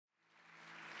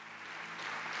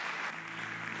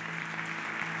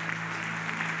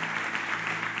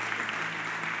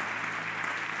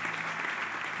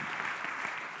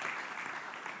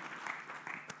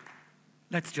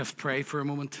Let's just pray for a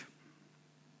moment.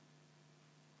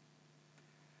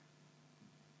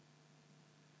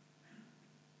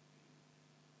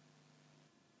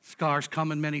 Scars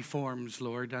come in many forms,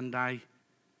 Lord, and I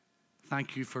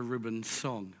thank you for Reuben's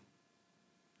song.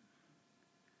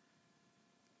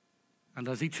 And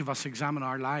as each of us examine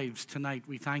our lives tonight,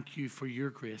 we thank you for your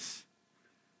grace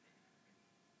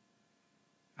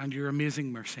and your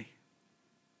amazing mercy.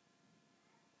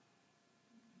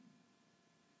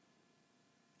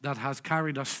 That has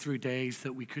carried us through days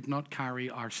that we could not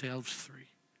carry ourselves through.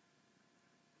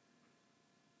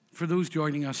 For those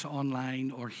joining us online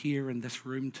or here in this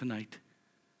room tonight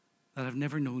that have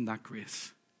never known that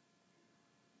grace,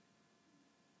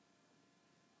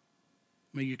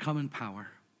 may you come in power.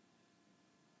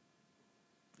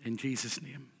 In Jesus'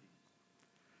 name,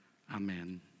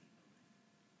 amen.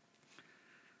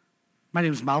 My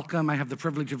name is Malcolm. I have the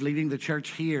privilege of leading the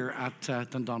church here at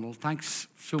Dundonald. Thanks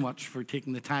so much for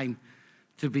taking the time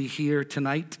to be here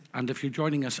tonight. And if you're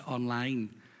joining us online,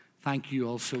 thank you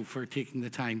also for taking the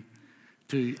time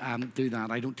to do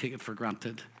that. I don't take it for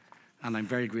granted, and I'm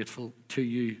very grateful to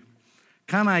you.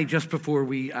 Can I, just before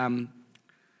we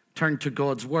turn to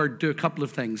God's word, do a couple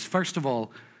of things? First of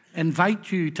all,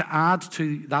 invite you to add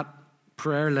to that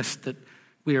prayer list that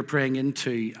we are praying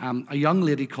into a young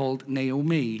lady called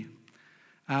Naomi.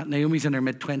 Naomi's in her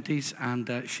mid-20s,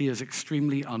 and she is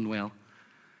extremely unwell.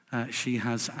 She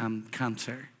has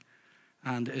cancer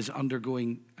and is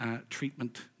undergoing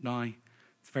treatment now.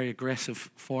 It's a very aggressive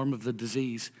form of the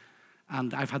disease.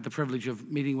 And I've had the privilege of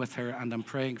meeting with her, and I'm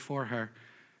praying for her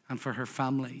and for her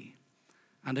family.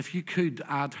 And if you could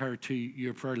add her to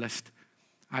your prayer list,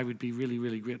 I would be really,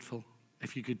 really grateful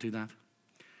if you could do that.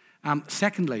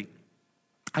 Secondly,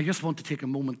 I just want to take a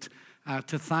moment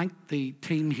to thank the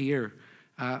team here,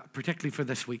 particularly for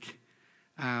this week.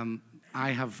 I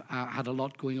have had a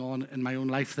lot going on in my own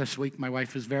life this week. My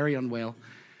wife is very unwell,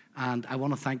 and I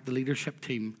want to thank the leadership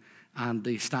team and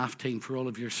the staff team for all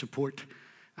of your support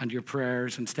and your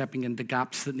prayers and stepping into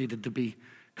gaps that needed to be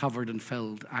covered and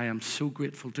filled. I am so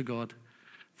grateful to God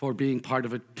for being part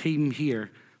of a team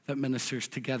here that ministers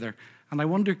together. And I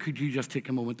wonder, could you just take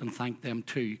a moment and thank them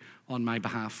too on my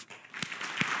behalf?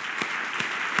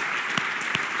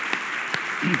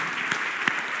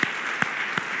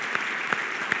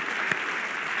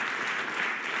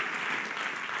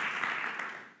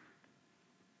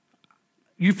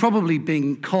 You've probably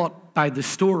been caught by the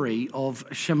story of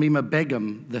Shamima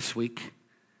Begum this week.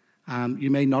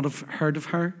 You may not have heard of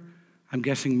her. I'm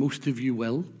guessing most of you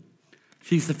will.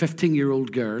 She's the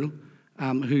 15-year-old girl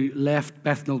who left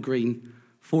Bethnal Green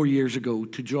 4 years ago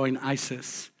to join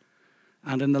ISIS.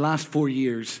 And in the last 4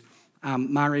 years,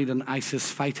 married an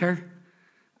ISIS fighter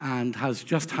and has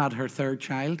just had her third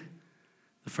child.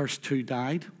 The first two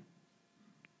died.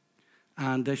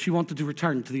 And she wanted to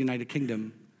return to the United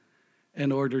Kingdom in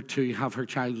order to have her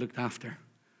child looked after.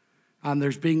 And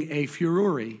there's been a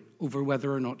furore over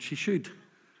whether or not she should.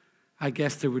 I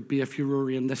guess there would be a furore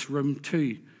in this room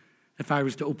too if I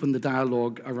was to open the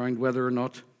dialogue around whether or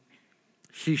not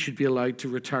she should be allowed to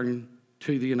return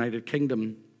to the United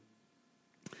Kingdom.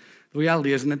 The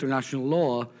reality is, in international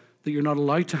law, that you're not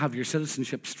allowed to have your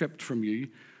citizenship stripped from you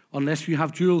unless you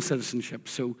have dual citizenship.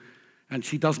 And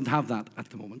she doesn't have that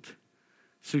at the moment.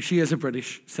 So she is a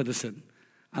British citizen,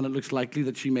 and it looks likely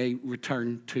that she may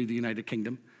return to the United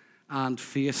Kingdom and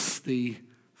face the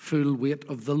full weight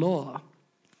of the law.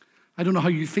 I don't know how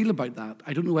you feel about that.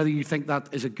 I don't know whether you think that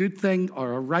is a good thing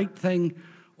or a right thing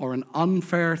or an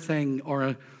unfair thing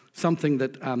or something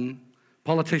that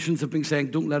politicians have been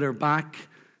saying, don't let her back,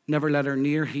 never let her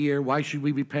near here. Why should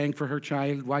we be paying for her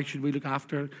child? Why should we look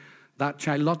after that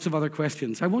child? Lots of other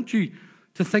questions. I want you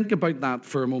to think about that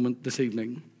for a moment this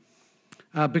evening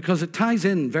because it ties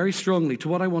in very strongly to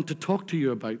what I want to talk to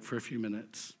you about for a few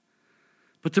minutes.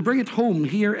 But to bring it home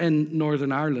here in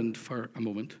Northern Ireland for a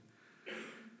moment,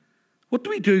 what do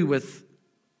we do with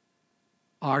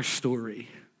our story?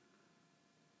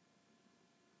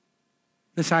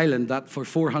 This island that for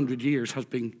 400 years has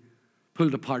been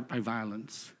pulled apart by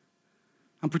violence,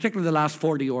 and particularly the last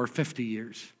 40 or 50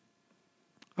 years.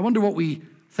 I wonder what we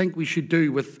think we should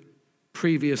do with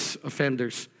previous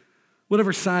offenders,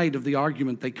 whatever side of the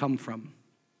argument they come from.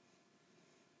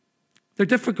 They're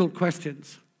difficult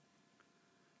questions.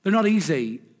 They're not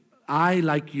easy. I,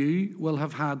 like you, will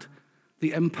have had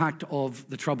the impact of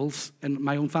the troubles in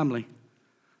my own family,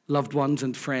 loved ones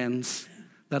and friends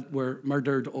that were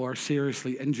murdered or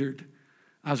seriously injured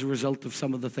as a result of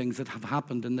some of the things that have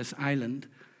happened in this island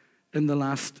in the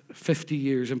last 50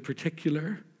 years in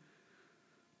particular.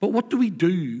 But what do we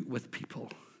do with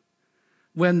people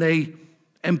when they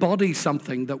embody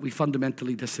something that we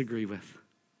fundamentally disagree with,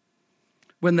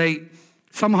 when they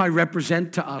somehow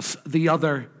represent to us the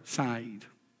other side.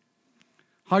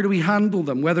 How do we handle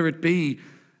them, whether it be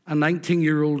a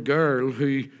 19-year-old girl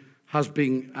who has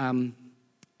been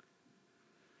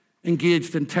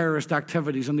engaged in terrorist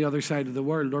activities on the other side of the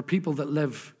world, or people that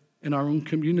live in our own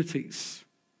communities?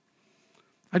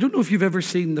 I don't know if you've ever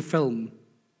seen the film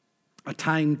A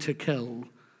Time to Kill.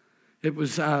 It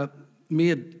was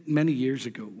made many years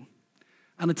ago.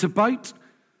 And it's about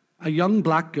a young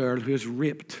black girl who is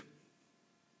raped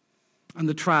and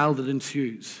the trial that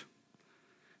ensues.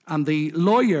 And the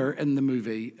lawyer in the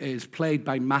movie is played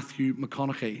by Matthew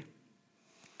McConaughey.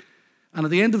 And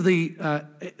at the end of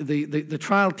the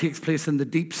trial takes place in the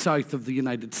deep south of the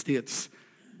United States,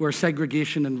 where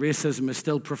segregation and racism is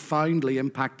still profoundly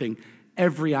impacting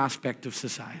every aspect of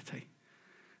society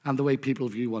and the way people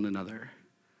view one another.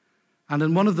 And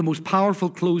in one of the most powerful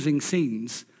closing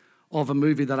scenes of a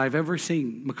movie that I've ever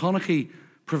seen, McConaughey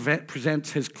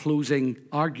presents his closing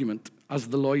argument as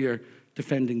the lawyer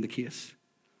defending the case.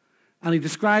 And he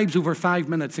describes over 5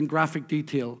 minutes in graphic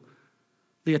detail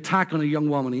the attack on a young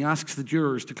woman. He asks the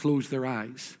jurors to close their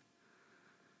eyes.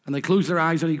 And they close their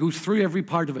eyes, and he goes through every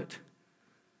part of it.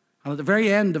 And at the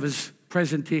very end of his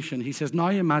presentation, he says, "Now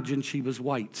imagine she was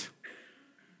white."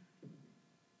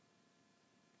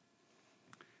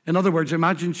 In other words,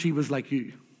 imagine she was like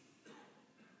you.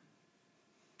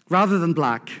 Rather than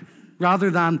black, rather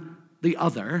than the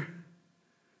other,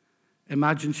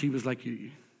 imagine she was like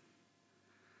you.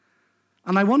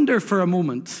 And I wonder for a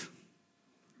moment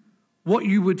what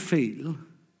you would feel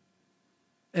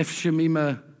if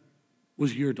Shamima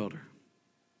was your daughter.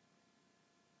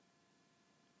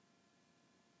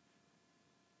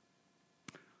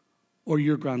 Or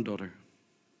your granddaughter.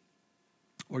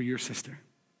 Or your sister.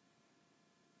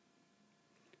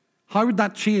 How would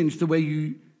that change the way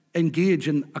you engage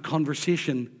in a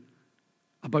conversation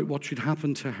about what should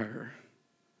happen to her?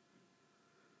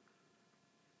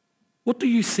 What do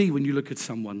you see when you look at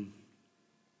someone?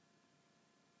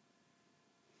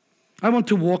 I want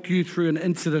to walk you through an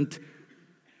incident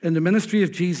in the ministry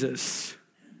of Jesus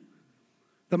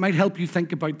that might help you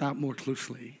think about that more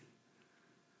closely.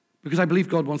 Because I believe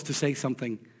God wants to say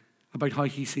something about how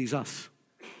he sees us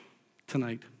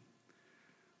tonight.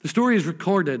 The story is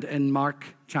recorded in Mark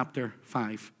chapter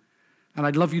 5. And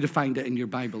I'd love you to find it in your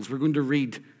Bibles. We're going to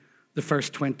read the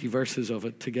first 20 verses of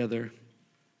it together.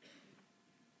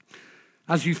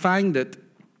 As you find it,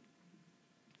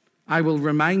 I will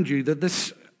remind you that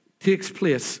this takes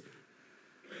place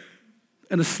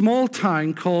in a small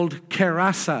town called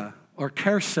Kerasa, or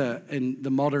Kersa in the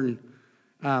modern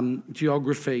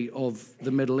geography of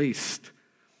the Middle East.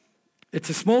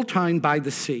 It's a small town by the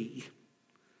sea.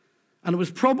 And it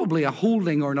was probably a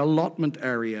holding or an allotment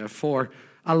area for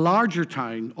a larger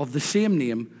town of the same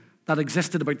name that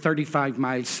existed about 35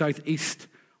 miles southeast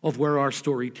of where our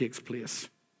story takes place.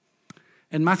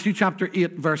 In Matthew chapter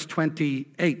 8, verse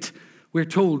 28, we're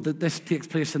told that this takes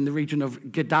place in the region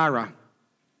of Gadara.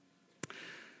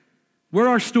 Where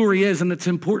our story is, and it's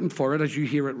important for it, as you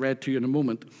hear it read to you in a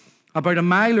moment, about a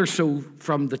mile or so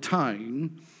from the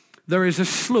town, there is a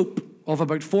slope of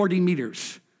about 40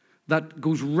 meters that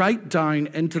goes right down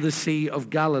into the Sea of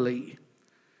Galilee.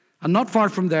 And not far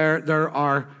from there, there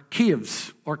are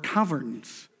caves or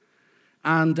caverns.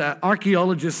 And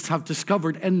archaeologists have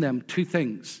discovered in them two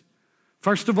things.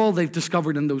 First of all, they've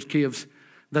discovered in those caves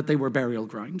that they were burial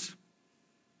grounds.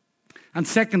 And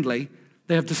secondly,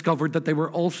 they have discovered that they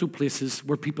were also places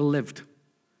where people lived,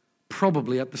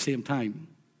 probably at the same time.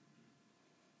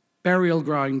 Burial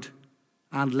ground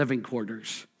and living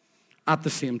quarters at the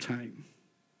same time.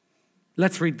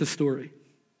 Let's read the story.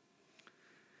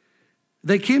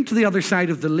 They came to the other side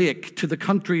of the lake, to the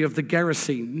country of the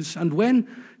Gerasenes, and when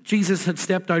Jesus had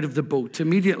stepped out of the boat,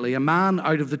 immediately a man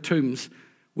out of the tombs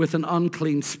with an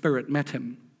unclean spirit met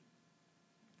him.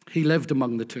 He lived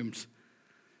among the tombs,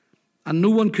 and no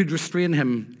one could restrain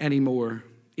him anymore,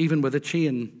 even with a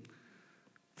chain.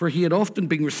 For he had often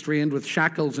been restrained with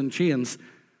shackles and chains,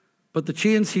 but the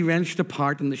chains he wrenched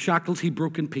apart and the shackles he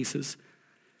broke in pieces,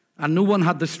 and no one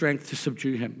had the strength to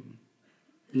subdue him.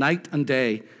 Night and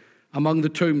day, among the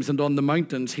tombs and on the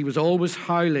mountains, he was always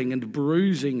howling and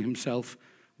bruising himself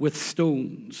with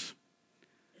stones.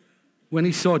 When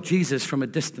he saw Jesus from a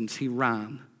distance, he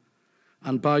ran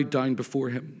and bowed down before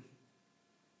him.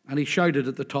 And he shouted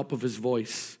at the top of his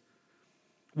voice,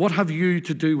 "What have you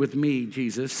to do with me,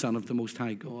 Jesus, Son of the Most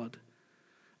High God?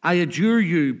 I adjure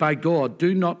you, by God,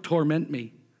 do not torment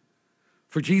me."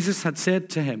 For Jesus had said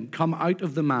to him, "Come out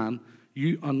of the man,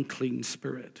 you unclean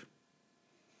spirit."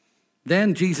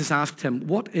 Then Jesus asked him,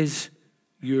 "What is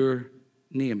your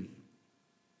name?"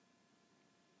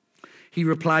 He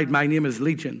replied, "My name is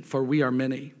Legion, for we are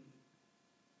many."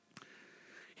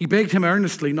 He begged him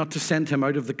earnestly not to send him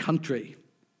out of the country.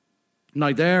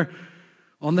 Now there,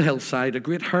 on the hillside, a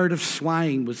great herd of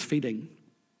swine was feeding.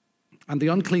 And the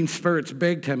unclean spirits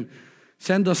begged him,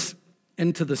 "Send us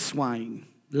into the swine.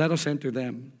 Let us enter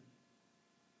them."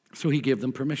 So he gave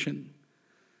them permission.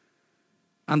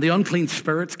 And the unclean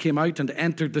spirits came out and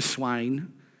entered the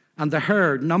swine, and the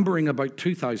herd, numbering about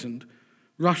 2,000,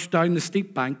 rushed down the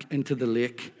steep bank into the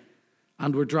lake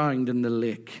and were drowned in the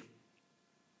lake.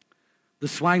 The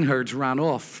swineherds ran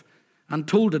off and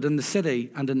told it in the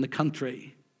city and in the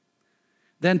country.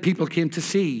 Then people came to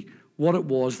see what it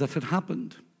was that had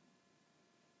happened.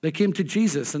 They came to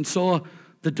Jesus and saw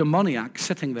the demoniac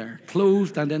sitting there,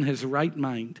 clothed and in his right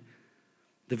mind,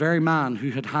 the very man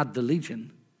who had had the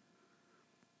legion,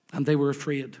 and they were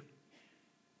afraid.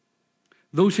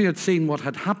 Those who had seen what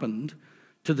had happened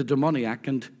to the demoniac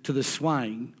and to the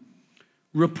swine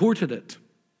reported it.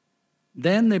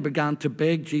 Then they began to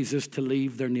beg Jesus to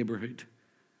leave their neighborhood.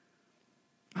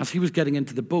 As he was getting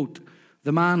into the boat,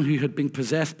 the man who had been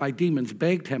possessed by demons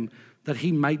begged him that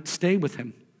he might stay with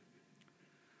him.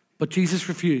 But Jesus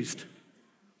refused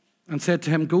and said to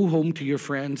him, "Go home to your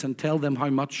friends and tell them how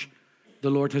much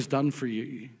the Lord has done for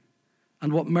you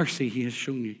and what mercy he has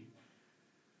shown you."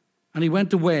 And he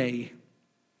went away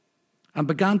and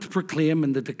began to proclaim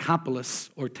in the Decapolis,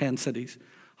 or 10 cities,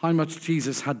 how much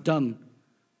Jesus had done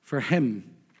for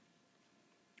him.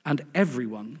 And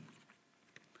everyone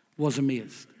was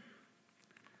amazed.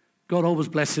 God always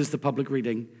blesses the public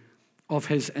reading of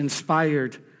his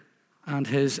inspired and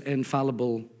his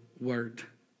infallible word.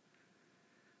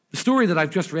 The story that I've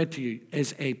just read to you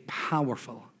is a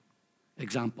powerful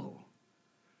example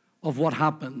of what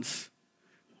happens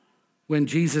when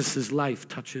Jesus' life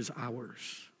touches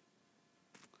ours.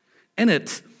 In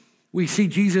it, we see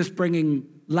Jesus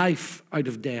bringing life out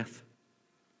of death,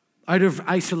 out of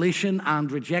isolation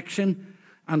and rejection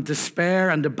and despair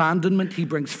and abandonment. He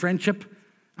brings friendship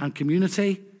and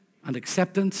community and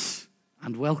acceptance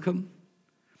and welcome.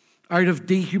 Out of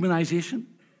dehumanization,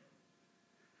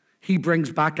 he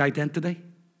brings back identity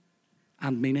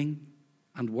and meaning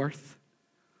and worth.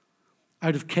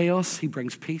 Out of chaos, he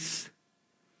brings peace.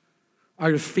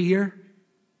 Out of fear,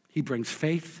 he brings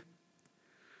faith.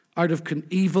 Out of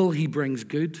evil, he brings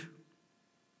good.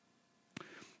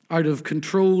 Out of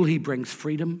control, he brings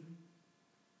freedom.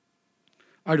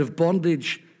 Out of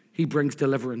bondage, he brings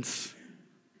deliverance.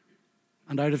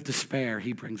 And out of despair,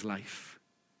 he brings life.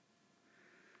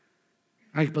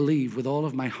 I believe with all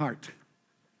of my heart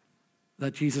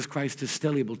that Jesus Christ is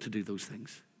still able to do those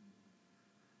things.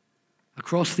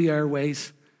 Across the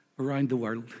airways, around the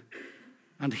world,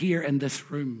 and here in this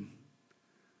room,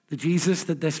 the Jesus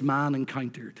that this man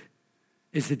encountered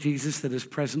is the Jesus that is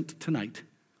present tonight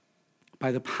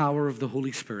by the power of the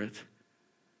Holy Spirit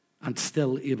and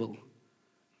still able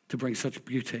to bring such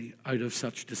beauty out of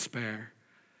such despair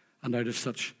and out of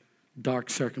such dark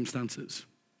circumstances.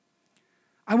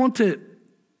 I want to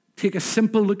take a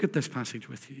simple look at this passage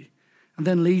with you and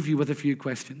then leave you with a few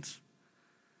questions.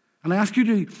 And I ask you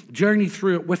to journey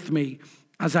through it with me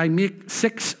as I make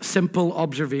 6 simple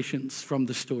observations from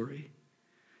the story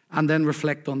and then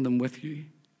reflect on them with you.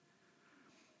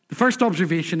 The first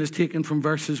observation is taken from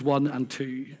verses 1 and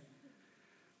 2,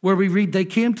 where we read, "They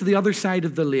came to the other side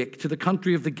of the lake, to the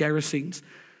country of the Gerasenes.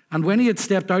 And when he had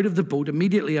stepped out of the boat,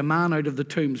 immediately a man out of the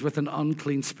tombs with an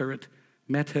unclean spirit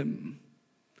met him."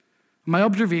 My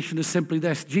observation is simply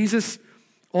this: Jesus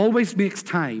always makes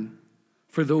time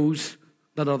for those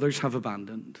that others have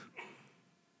abandoned.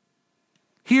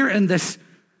 Here in these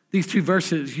 2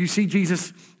 verses, you see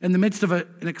Jesus in the midst of an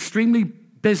extremely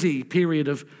busy period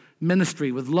of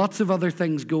ministry with lots of other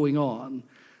things going on,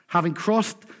 having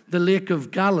crossed the Lake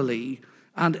of Galilee,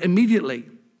 and immediately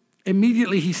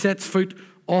he sets foot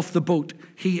off the boat.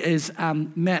 He is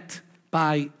met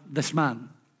by this man.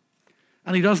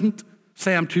 And he doesn't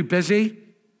say, "I'm too busy."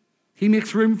 He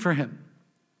makes room for him.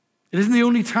 It isn't the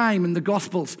only time in the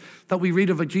Gospels that we read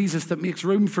of a Jesus that makes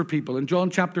room for people. In John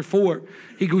chapter 4,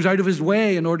 he goes out of his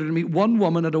way in order to meet one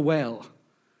woman at a well.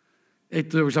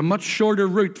 There was a much shorter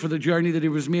route for the journey that he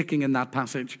was making in that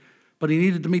passage, but he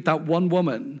needed to meet that one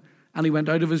woman, and he went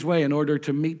out of his way in order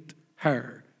to meet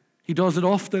her. He does it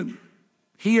often.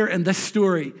 Here in this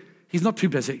story, he's not too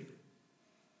busy.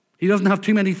 He doesn't have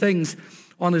too many things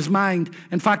on his mind.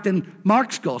 In fact, in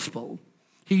Mark's Gospel,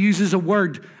 he uses a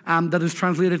word that is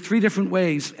translated 3 different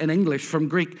ways in English from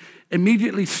Greek: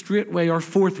 immediately, straightway, or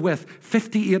forthwith,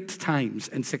 58 times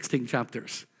in 16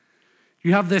 chapters.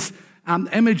 You have this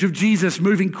image of Jesus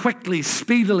moving quickly,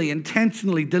 speedily,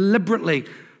 intentionally, deliberately,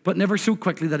 but never so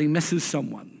quickly that he misses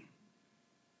someone.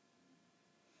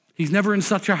 He's never in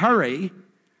such a hurry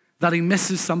that he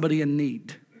misses somebody in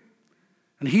need.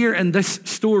 And here in this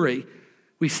story,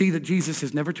 we see that Jesus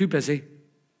is never too busy.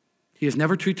 He is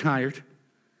never too tired.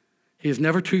 He is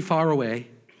never too far away.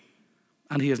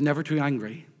 And he is never too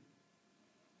angry.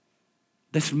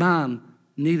 This man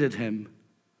needed him,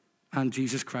 and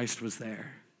Jesus Christ was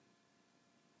there.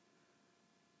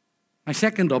 My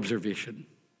second observation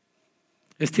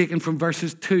is taken from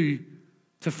verses 2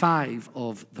 to 5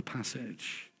 of the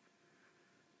passage.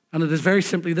 And it is very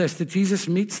simply this, that Jesus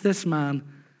meets this man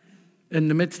in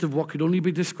the midst of what could only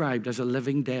be described as a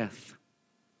living death.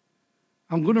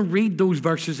 I'm going to read those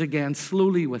verses again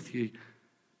slowly with you.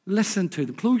 Listen to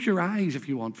them. Close your eyes if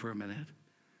you want for a minute.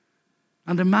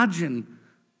 And imagine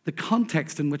the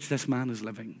context in which this man is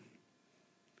living.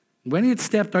 When he had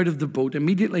stepped out of the boat,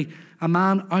 immediately a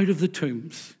man out of the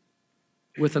tombs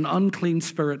with an unclean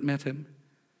spirit met him.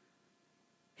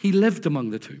 He lived among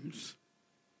the tombs.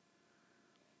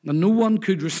 And no one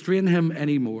could restrain him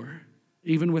anymore,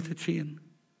 even with a chain.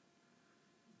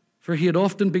 For he had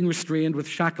often been restrained with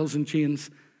shackles and chains,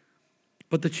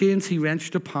 but the chains he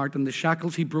wrenched apart and the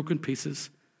shackles he broke in pieces,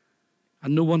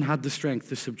 and no one had the strength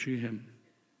to subdue him.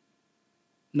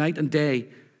 Night and day,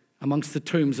 amongst the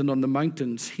tombs and on the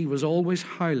mountains, he was always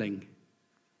howling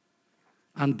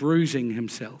and bruising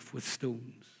himself with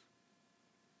stones.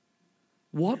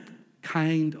 What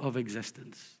kind of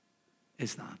existence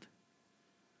is that?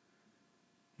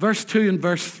 Verse 2 and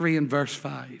verse 3 and verse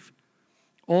 5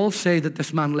 all say that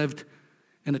this man lived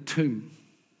in a tomb.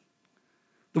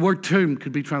 The word tomb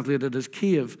could be translated as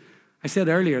cave. I said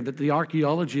earlier that the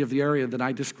archaeology of the area that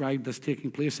I described this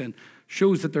taking place in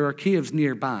shows that there are caves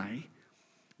nearby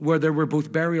where there were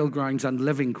both burial grounds and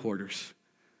living quarters.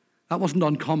 That wasn't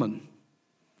uncommon.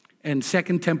 In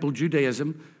Second Temple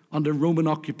Judaism, under Roman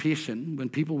occupation, when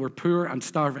people were poor and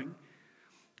starving,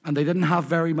 and they didn't have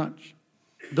very much,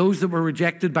 those that were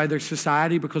rejected by their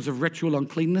society because of ritual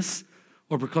uncleanness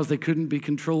or because they couldn't be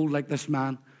controlled like this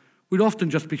man would often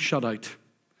just be shut out.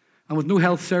 And with no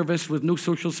health service, with no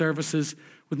social services,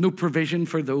 with no provision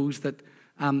for those that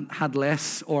had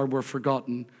less or were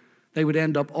forgotten, they would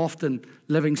end up often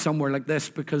living somewhere like this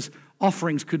because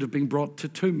offerings could have been brought to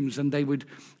tombs and they would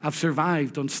have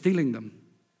survived on stealing them.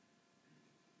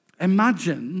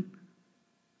 Imagine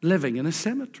living in a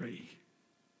cemetery.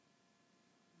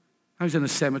 I was in a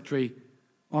cemetery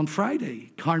on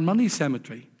Friday, Carnmoney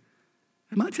Cemetery.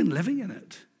 Imagine living in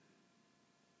it.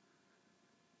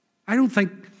 I don't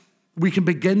think we can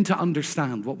begin to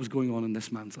understand what was going on in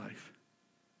this man's life.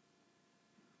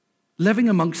 Living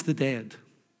amongst the dead.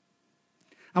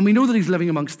 And we know that he's living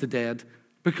amongst the dead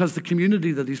because the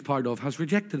community that he's part of has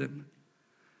rejected him.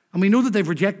 And we know that they've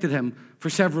rejected him for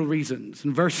several reasons.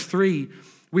 In verse 3,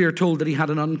 we are told that he had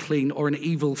an unclean or an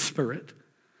evil spirit.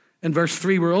 In verse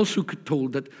 3, we're also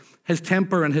told that his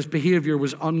temper and his behavior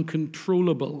was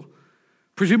uncontrollable.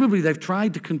 Presumably, they've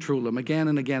tried to control him again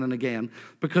and again and again,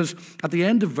 because at the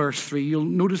end of verse 3, you'll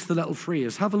notice the little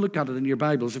phrase. Have a look at it in your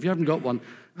Bibles. If you haven't got one,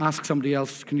 ask somebody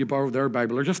else, can you borrow their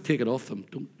Bible, or just take it off them.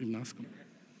 Don't even ask them.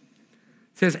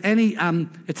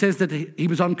 It says that he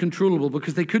was uncontrollable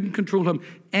because they couldn't control him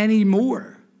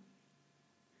anymore,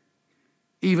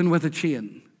 even with a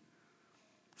chain.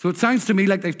 So it sounds to me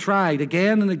like they've tried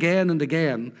again and again and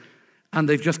again, and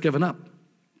they've just given up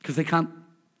because they can't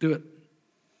do it.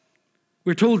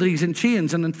 We're told that he's in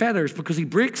chains and in fetters because he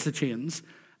breaks the chains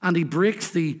and he breaks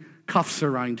the cuffs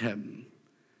around him.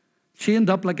 Chained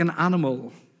up like an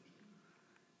animal,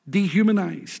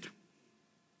 dehumanized.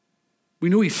 We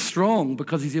know he's strong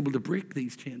because he's able to break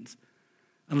these chains.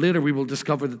 And later we will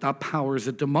discover that that power is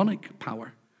a demonic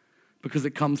power because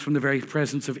it comes from the very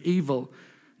presence of evil.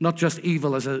 Not just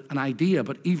evil as an idea,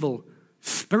 but evil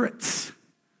spirits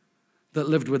that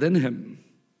lived within him.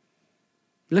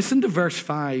 Listen to verse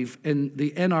 5 in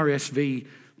the NRSV,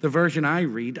 the version I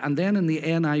read, and then in the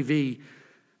NIV, the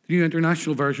New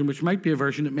International Version, which might be a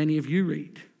version that many of you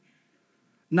read.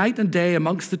 Night and day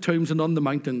amongst the tombs and on the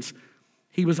mountains,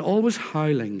 he was always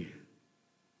howling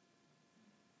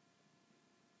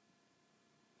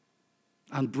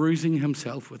and bruising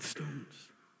himself with stones.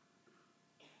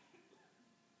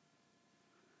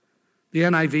 The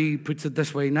NIV puts it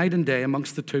this way: night and day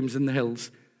amongst the tombs in the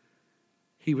hills,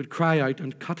 he would cry out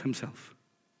and cut himself.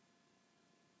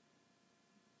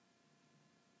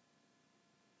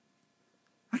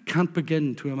 I can't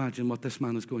begin to imagine what this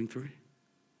man is going through.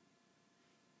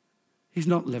 He's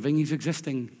not living, he's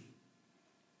existing.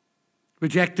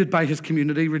 Rejected by his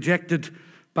community, rejected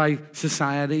by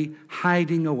society,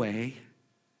 hiding away,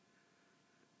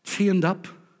 chained up,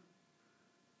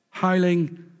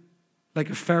 howling like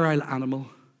a feral animal,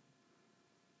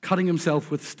 cutting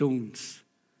himself with stones.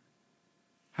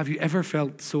 Have you ever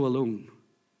felt so alone?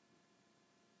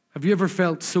 Have you ever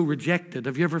felt so rejected?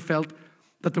 Have you ever felt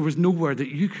that there was nowhere that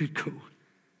you could go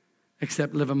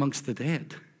except live amongst the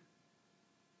dead?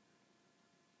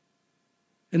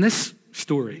 In this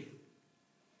story,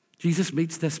 Jesus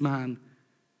meets this man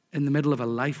in the middle of a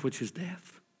life which is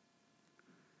death.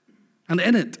 And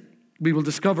in it, we will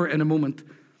discover in a moment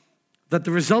that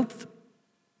the result,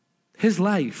 his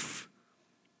life,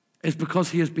 is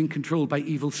because he has been controlled by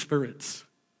evil spirits.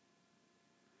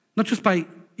 Not just by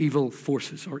evil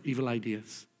forces or evil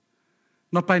ideas,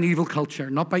 not by an evil culture,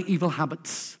 not by evil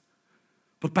habits,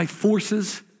 but by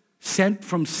forces sent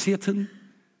from Satan,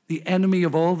 the enemy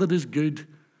of all that is good,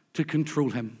 to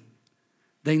control him.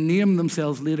 They name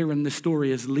themselves later in the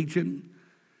story as Legion,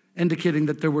 indicating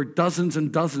that there were dozens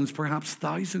and dozens, perhaps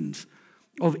thousands,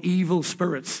 of evil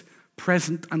spirits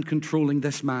present and controlling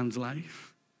this man's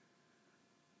life.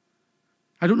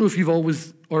 I don't know if you've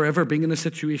always or ever been in a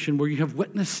situation where you have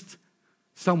witnessed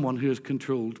someone who is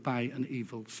controlled by an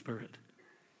evil spirit.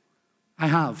 I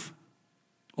have,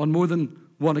 on more than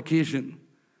one occasion,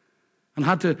 and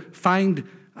had to find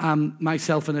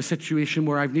myself in a situation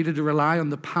where I've needed to rely on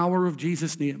the power of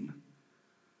Jesus' name,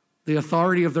 the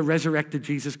authority of the resurrected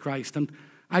Jesus Christ. And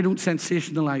I don't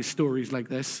sensationalize stories like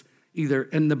this, either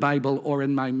in the Bible or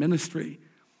in my ministry.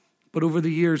 But over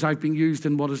the years, I've been used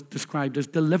in what is described as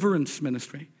deliverance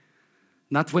ministry.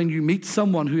 And that's when you meet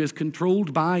someone who is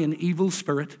controlled by an evil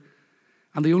spirit,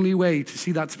 and the only way to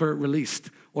see that spirit released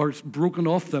or broken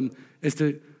off them is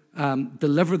to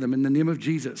deliver them in the name of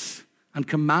Jesus and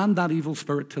command that evil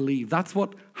spirit to leave. That's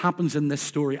what happens in this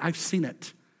story. I've seen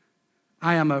it.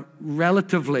 I am a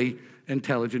relatively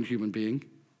intelligent human being.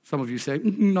 Some of you say,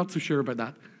 not so sure about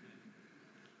that.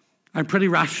 I'm pretty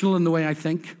rational in the way I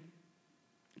think.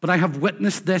 But I have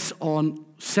witnessed this on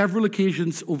several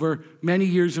occasions over many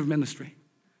years of ministry.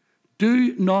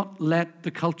 Do not let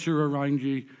the culture around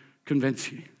you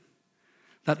convince you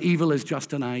that evil is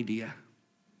just an idea,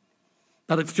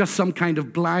 that it's just some kind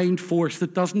of blind force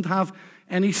that doesn't have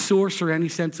any source or any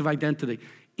sense of identity.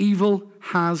 Evil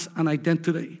has an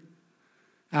identity.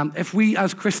 If we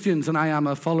as Christians, and I am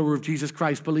a follower of Jesus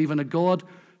Christ, believe in a God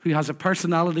who has a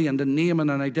personality and a name and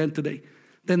an identity,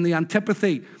 then the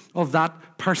antipathy of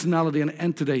that personality and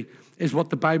entity is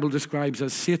what the Bible describes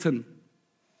as Satan.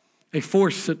 A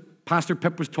force that Pastor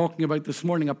Pip was talking about this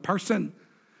morning, a person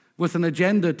with an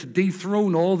agenda to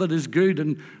dethrone all that is good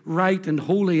and right and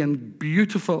holy and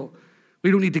beautiful.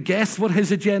 We don't need to guess what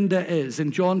his agenda is.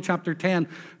 In John chapter 10,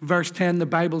 verse 10, the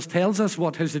Bible tells us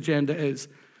what his agenda is.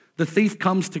 The thief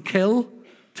comes to kill,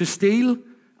 to steal,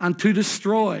 and to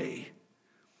destroy.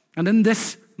 And in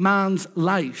this man's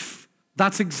life,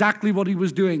 that's exactly what he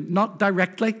was doing. Not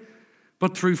directly,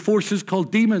 but through forces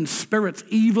called demons, spirits,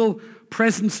 evil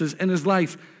presences in his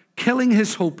life, killing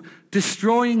his hope,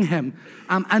 destroying him,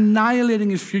 annihilating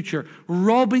his future,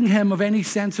 robbing him of any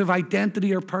sense of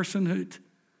identity or personhood.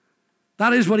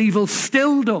 That is what evil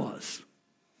still does.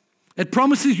 It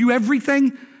promises you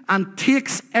everything and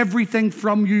takes everything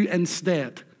from you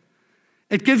instead.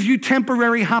 It gives you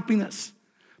temporary happiness.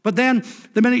 But then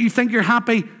the minute you think you're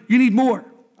happy, you need more.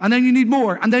 And then you need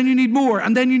more. And then you need more.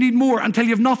 And then you need more until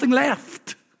you have nothing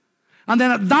left. And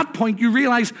then at that point, you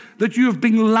realize that you have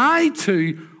been lied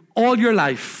to all your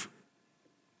life.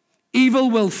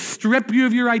 Evil will strip you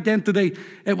of your identity.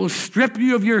 It will strip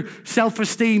you of your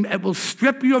self-esteem. It will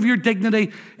strip you of your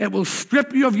dignity. It will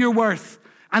strip you of your worth.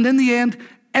 And in the end,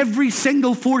 every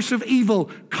single force of evil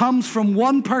comes from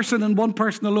one person and one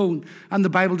person alone. And the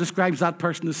Bible describes that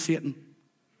person as Satan.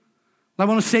 I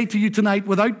want to say to you tonight,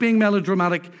 without being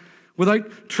melodramatic,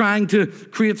 without trying to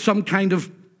create some kind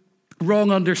of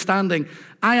wrong understanding,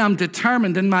 I am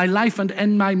determined in my life and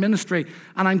in my ministry,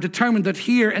 and I'm determined that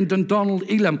here in Dundonald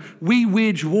Elim, we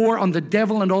wage war on the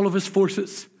devil and all of his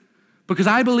forces. Because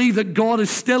I believe that God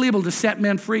is still able to set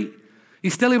men free.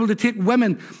 He's still able to take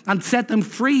women and set them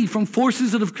free from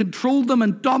forces that have controlled them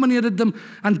and dominated them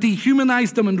and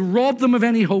dehumanized them and robbed them of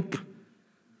any hope.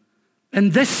 In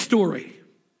this story,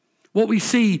 what we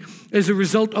see is a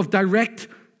result of direct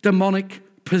demonic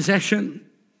possession.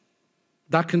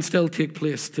 That can still take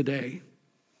place today.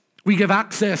 We give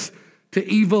access to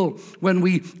evil when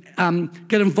we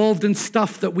get involved in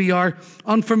stuff that we are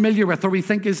unfamiliar with or we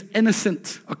think is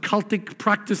innocent. Occultic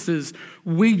practices,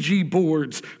 Ouija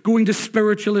boards, going to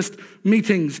spiritualist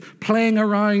meetings, playing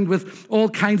around with all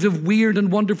kinds of weird and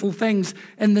wonderful things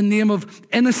in the name of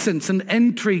innocence and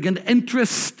intrigue and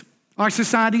interest. Our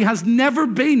society has never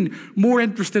been more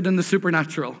interested in the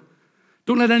supernatural.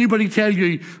 Don't let anybody tell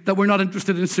you that we're not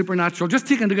interested in supernatural. Just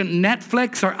take a look at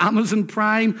Netflix or Amazon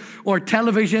Prime or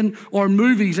television or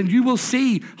movies, and you will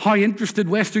see how interested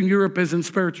Western Europe is in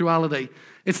spirituality.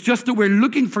 It's just that we're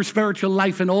looking for spiritual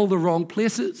life in all the wrong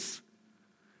places.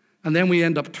 And then we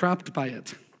end up trapped by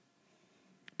it.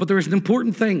 But there is an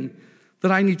important thing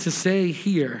that I need to say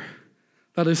here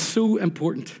that is so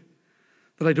important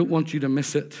that I don't want you to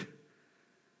miss it.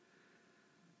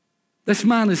 This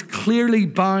man is clearly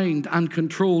bound and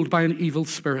controlled by an evil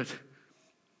spirit.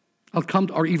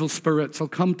 Or evil spirits. I'll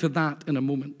come to that in a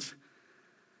moment.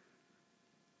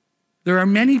 There are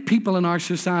many people in our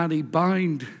society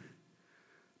bound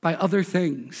by other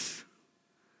things,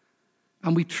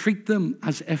 and we treat them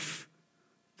as if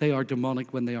they are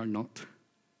demonic when they are not.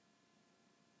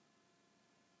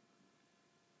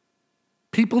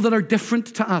 People that are different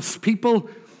to us, people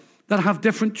that have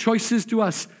different choices to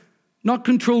us, not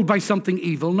controlled by something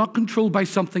evil, not controlled by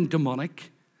something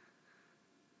demonic.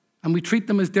 And we treat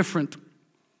them as different,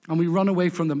 and we run away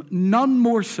from them. None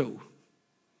more so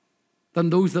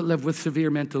than those that live with severe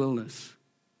mental illness.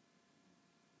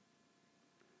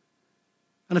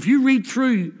 And if you read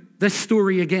through this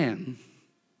story again,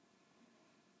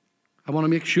 I want to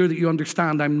make sure that you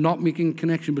understand I'm not making a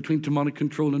connection between demonic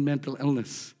control and mental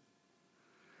illness.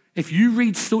 If you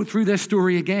read through this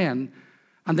story again,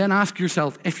 and then ask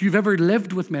yourself if you've ever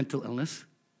lived with mental illness,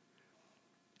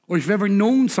 or if you've ever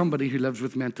known somebody who lives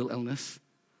with mental illness,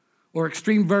 or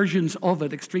extreme versions of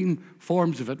it, extreme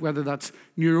forms of it, whether that's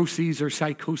neuroses or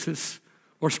psychosis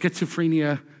or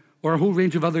schizophrenia or a whole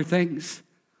range of other things.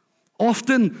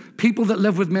 Often, people that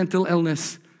live with mental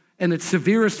illness in its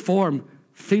severest form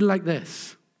feel like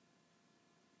this.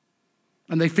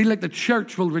 And they feel like the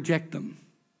church will reject them.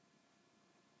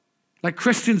 Like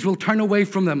Christians will turn away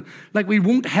from them. Like we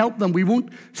won't help them. We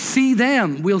won't see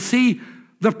them. We'll see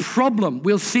the problem.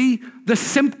 We'll see the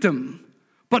symptom,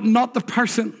 but not the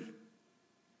person.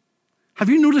 Have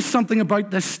you noticed something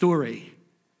about this story?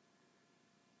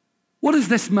 What is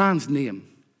this man's name?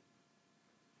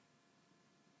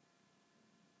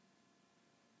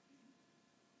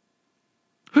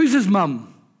 Who's his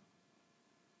mum?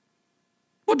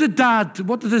 What did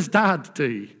his dad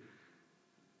do?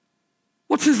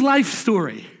 What's his life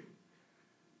story?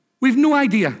 We've no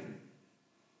idea.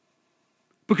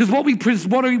 Because what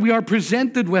we are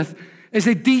presented with is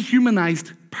a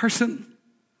dehumanized person.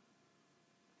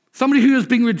 Somebody who is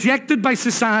being rejected by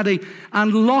society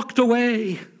and locked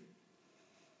away.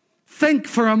 Think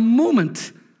for a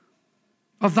moment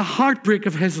of the heartbreak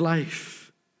of his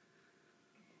life.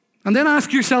 And then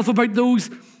ask yourself about those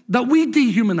that we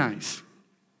dehumanize.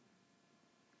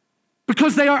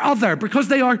 Because they are other, because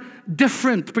they are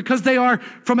different, because they are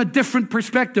from a different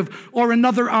perspective or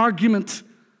another argument.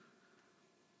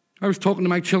 I was talking to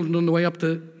my children on the way up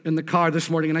in the car this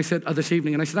evening,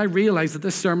 and I said, I realize that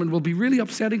this sermon will be really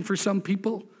upsetting for some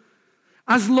people.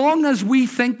 As long as we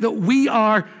think that we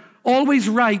are always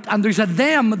right and there's a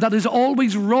them that is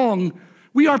always wrong,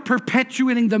 we are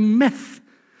perpetuating the myth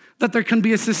that there can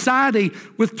be a society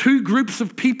with two groups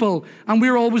of people and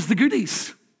we're always the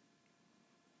goodies.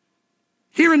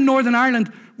 Here in Northern Ireland,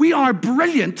 we are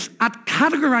brilliant at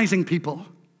categorizing people.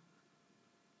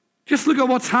 Just look at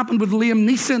what's happened with Liam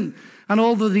Neeson and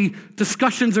all the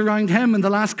discussions around him in the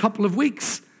last couple of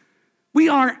weeks. We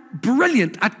are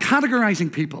brilliant at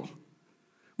categorizing people.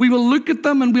 We will look at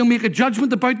them and we'll make a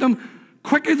judgment about them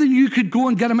quicker than you could go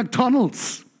and get a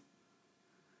McDonald's.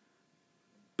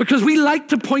 Because we like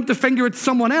to point the finger at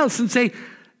someone else and say,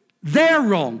 they're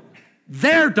wrong,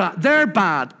 they're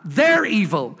bad, they're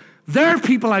evil, they're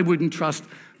people I wouldn't trust,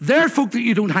 they're folk that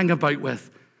you don't hang about with.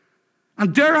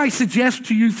 And dare I suggest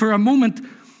to you for a moment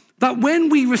that when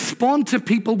we respond to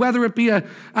people, whether it be a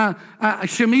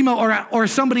Shamima or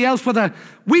somebody else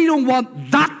we don't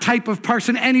want that type of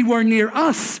person anywhere near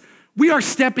us, we are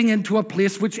stepping into a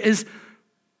place which is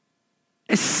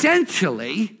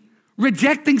essentially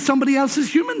rejecting somebody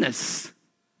else's humanness.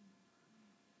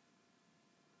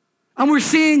 And we're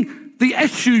seeing the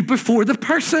issue before the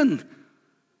person.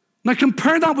 Now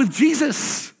compare that with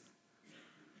Jesus,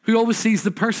 who always sees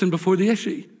the person before the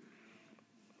issue.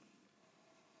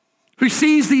 Who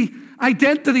sees the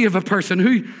identity of a person,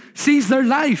 who sees their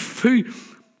life, who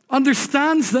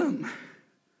understands them.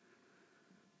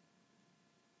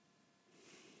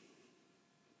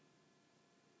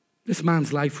 This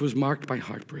man's life was marked by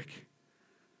heartbreak,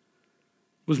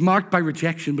 was marked by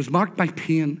rejection, was marked by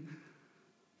pain,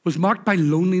 was marked by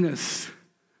loneliness,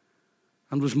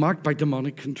 and was marked by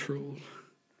demonic control.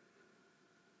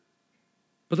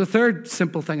 But the third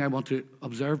simple thing I want to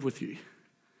observe with you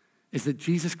is that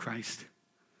Jesus Christ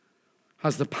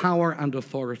has the power and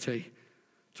authority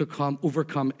to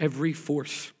overcome every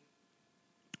force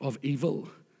of evil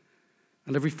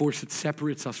and every force that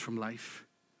separates us from life.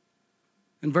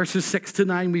 In verses 6 to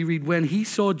 9, we read, when he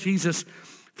saw Jesus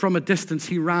from a distance,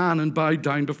 he ran and bowed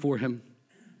down before him.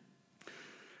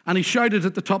 And he shouted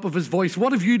at the top of his voice,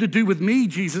 what have you to do with me,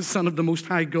 Jesus, Son of the Most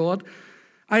High God?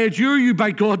 I adjure you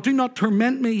by God, do not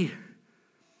torment me.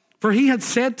 For he had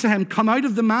said to him, come out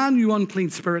of the man, you unclean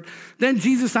spirit. Then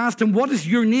Jesus asked him, what is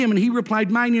your name? And he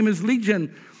replied, my name is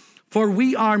Legion, for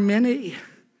we are many.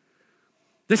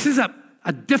 This is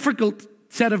a difficult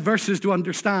set of verses to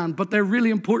understand, but they're really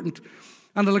important.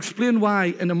 And I'll explain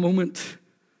why in a moment.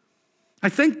 I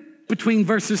think between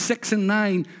verses 6 and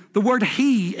 9, the word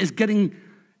he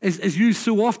is used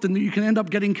so often that you can end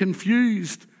up getting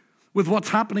confused with what's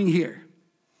happening here.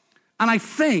 And I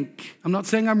think, I'm not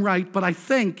saying I'm right, but I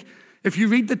think if you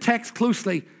read the text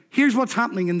closely, here's what's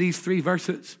happening in these 3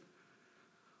 verses.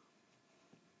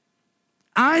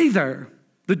 Either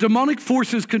the demonic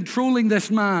forces controlling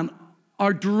this man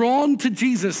are drawn to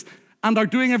Jesus and are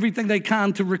doing everything they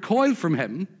can to recoil from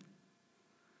him.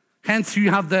 Hence you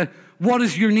have what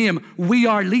is your name? We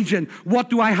are Legion.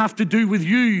 What do I have to do with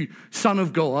you, Son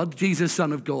of God, Jesus,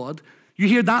 Son of God? You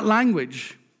hear that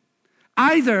language.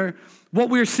 Either what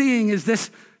we're seeing is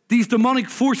these demonic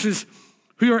forces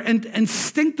who are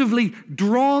instinctively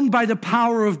drawn by the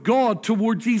power of God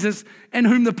toward Jesus, in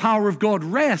whom the power of God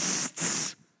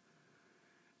rests.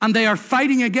 And they are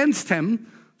fighting against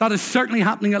him. That is certainly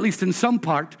happening, at least in some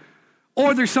part.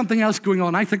 Or there's something else going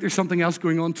on. I think there's something else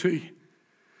going on too.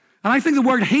 And I think the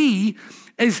word he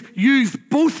is used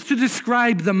both to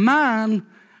describe the man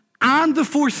and the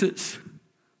forces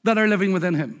that are living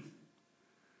within him.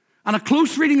 And a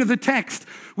close reading of the text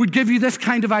would give you this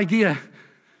kind of idea.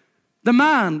 The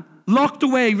man, locked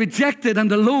away, rejected,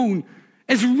 and alone,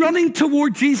 is running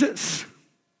toward Jesus.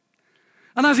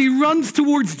 And as he runs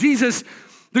towards Jesus,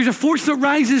 there's a force that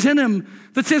rises in him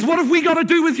that says, what have we got to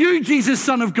do with you, Jesus,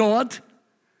 Son of God?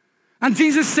 And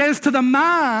Jesus says to the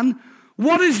man,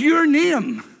 what is your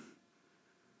name?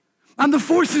 And the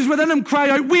forces within him cry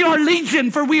out, we are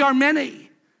Legion, for we are many.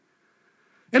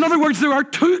 In other words, there are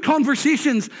 2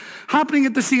 conversations happening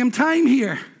at the same time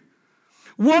here.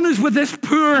 One is with this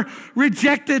poor,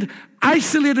 rejected,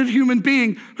 isolated human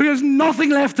being who has nothing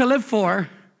left to live for.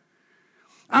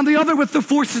 And the other with the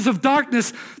forces of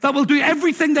darkness that will do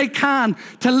everything they can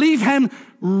to leave him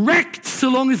wrecked so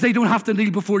long as they don't have to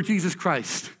kneel before Jesus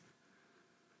Christ.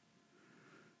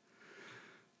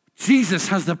 Jesus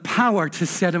has the power to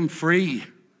set him free.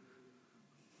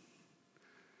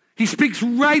 He speaks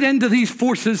right into these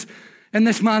forces in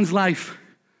this man's life.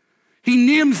 He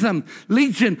names them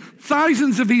Legion,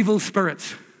 thousands of evil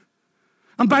spirits.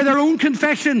 And by their own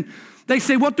confession, they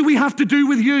say, what do we have to do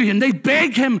with you? And they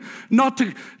beg him not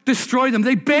to destroy them.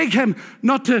 They beg him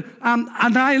not to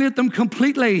annihilate them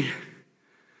completely.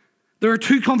 There are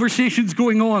 2 conversations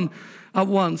going on at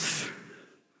once.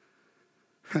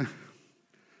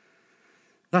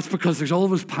 That's because there's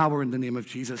always power in the name of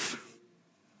Jesus.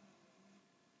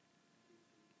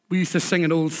 We used to sing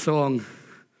an old song,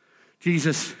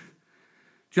 Jesus,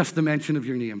 just the mention of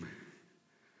your name.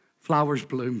 Flowers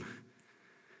bloom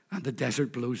and the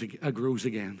desert grows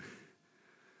again.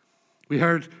 We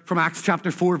heard from Acts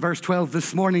chapter 4, verse 12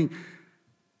 this morning.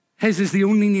 His is the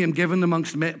only name given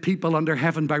amongst people under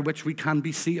heaven by which we can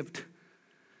be saved.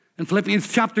 In Philippians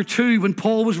chapter 2, when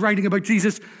Paul was writing about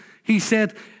Jesus, he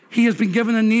said, he has been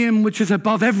given a name which is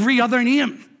above every other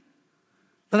name.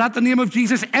 That at the name of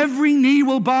Jesus, every knee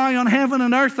will bow on heaven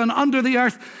and earth and under the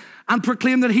earth and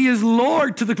proclaim that he is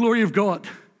Lord to the glory of God.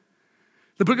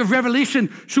 The book of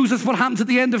Revelation shows us what happens at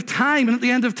the end of time. And at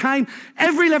the end of time,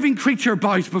 every living creature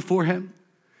bows before him.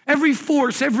 Every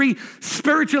force, every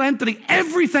spiritual entity,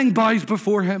 everything bows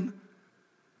before him.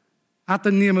 At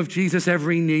the name of Jesus,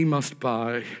 every knee must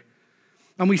bow.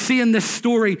 And we see in this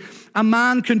story a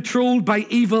man controlled by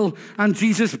evil and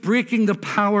Jesus breaking the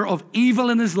power of evil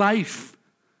in his life.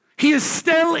 He is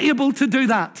still able to do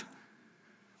that.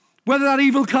 Whether that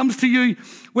evil comes to you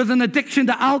with an addiction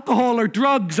to alcohol or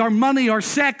drugs or money or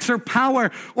sex or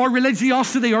power or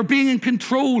religiosity or being in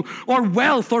control or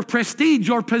wealth or prestige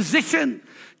or position,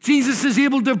 Jesus is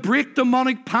able to break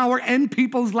demonic power in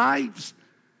people's lives.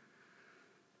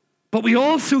 But we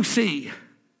also see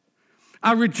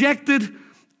a rejected,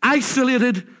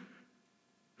 isolated,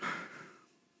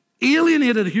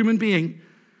 alienated human being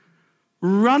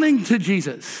running to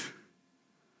Jesus.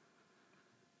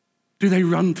 Do they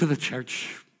run to the church?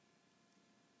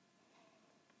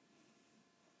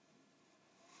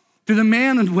 Do the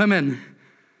men and women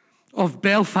of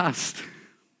Belfast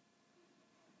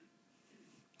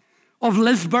of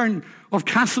Lisburn, of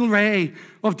Castlereagh,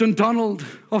 of Dundonald,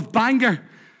 of Bangor,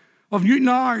 of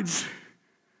Newtonards,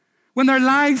 when their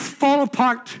lives fall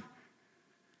apart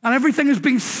and everything is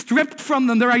being stripped from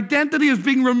them, their identity is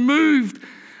being removed,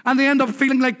 and they end up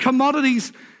feeling like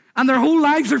commodities, and their whole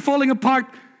lives are falling apart,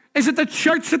 is it the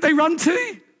church that they run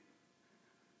to?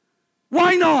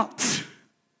 Why not?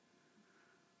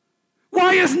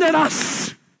 Why isn't it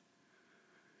us?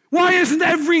 Why isn't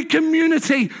every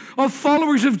community of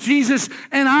followers of Jesus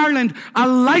in Ireland a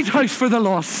lighthouse for the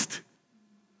lost?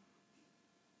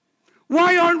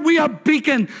 Why aren't we a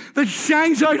beacon that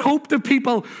shines out hope to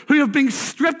people who have been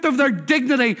stripped of their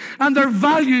dignity and their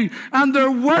value and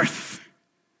their worth?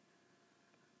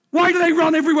 Why do they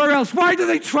run everywhere else? Why do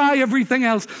they try everything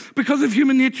else? Because of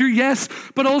human nature, yes,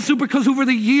 but also because over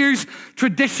the years,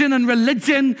 tradition and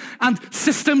religion and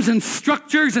systems and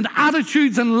structures and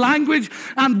attitudes and language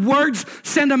and words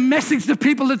send a message to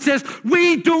people that says,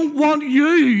 we don't want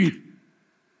you.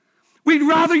 We'd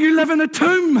rather you live in a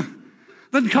tomb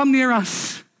than come near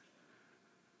us.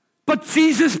 But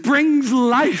Jesus brings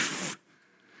life.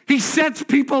 He sets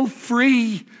people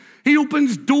free. He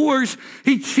opens doors.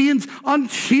 He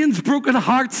unchains broken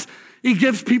hearts. He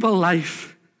gives people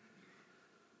life.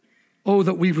 Oh,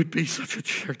 that we would be such a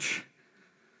church.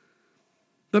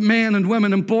 That men and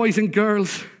women and boys and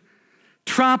girls,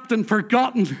 trapped and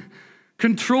forgotten,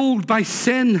 controlled by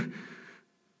sin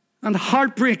and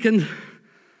heartbreak, and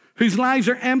whose lives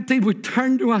are emptied, would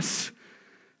turn to us,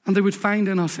 and they would find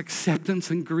in us acceptance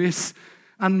and grace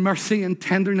and mercy and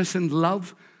tenderness and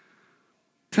love.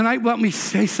 Tonight, let me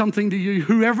say something to you.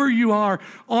 Whoever you are,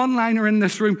 online or in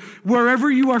this room,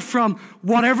 wherever you are from,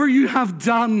 whatever you have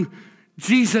done,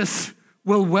 Jesus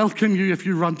will welcome you if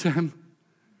you run to him.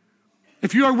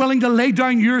 If you are willing to lay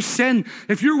down your sin,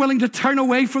 if you're willing to turn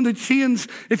away from the chains,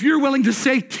 if you're willing to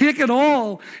say, take it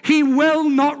all, he will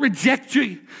not reject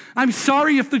you. I'm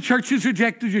sorry if the church has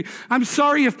rejected you. I'm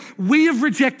sorry if we have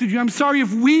rejected you. I'm sorry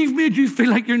if we've made you feel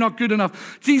like you're not good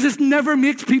enough. Jesus never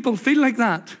makes people feel like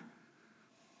that.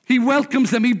 He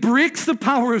welcomes them. He breaks the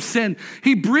power of sin.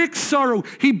 He breaks sorrow.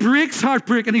 He breaks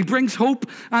heartbreak, and he brings hope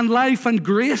and life and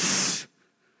grace.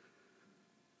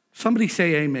 Somebody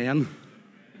say amen.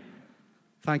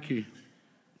 Thank you.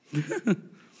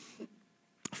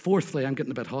 Fourthly, I'm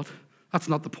getting a bit hot. That's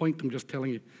not the point. I'm just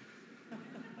telling you.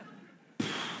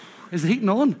 Is the heating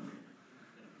on?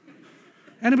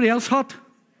 Anybody else hot?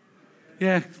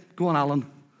 Yeah, go on, Alan.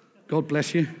 God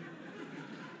bless you.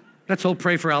 Let's all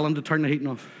pray for Alan to turn the heating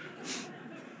off.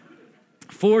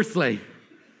 Fourthly,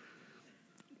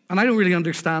 and I don't really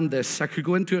understand this. I could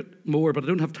go into it more, but I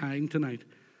don't have time tonight.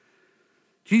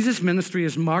 Jesus' ministry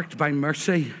is marked by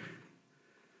mercy,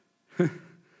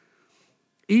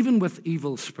 even with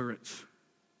evil spirits.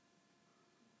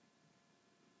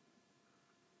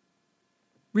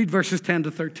 Read verses 10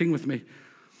 to 13 with me.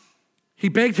 He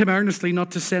begged him earnestly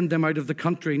not to send them out of the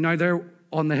country. Now there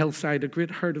on the hillside, a great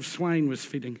herd of swine was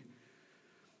feeding.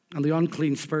 And the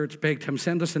unclean spirits begged him,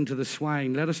 send us into the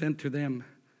swine, let us enter them.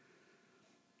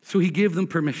 So he gave them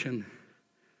permission.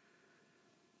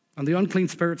 And the unclean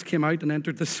spirits came out and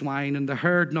entered the swine, and the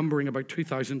herd, numbering about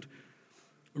 2,000,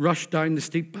 rushed down the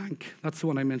steep bank, that's the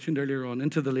one I mentioned earlier on,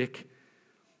 into the lake.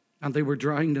 And they were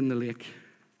drowned in the lake.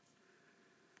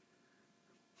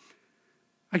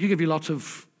 I could give you lots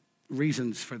of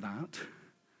reasons for that,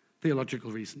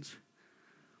 theological reasons.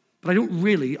 But I don't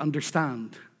really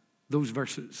understand those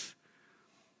verses.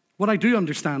 What I do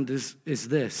understand is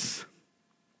this.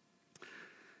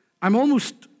 I'm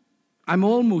almost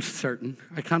certain,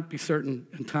 I can't be certain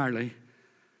entirely,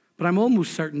 but I'm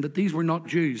almost certain that these were not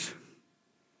Jews.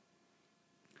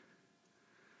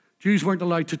 Jews weren't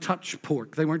allowed to touch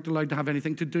pork. They weren't allowed to have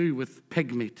anything to do with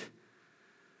pig meat.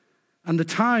 And the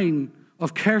town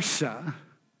of Kersa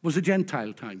was a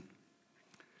Gentile town.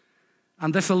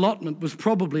 And this allotment was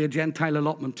probably a Gentile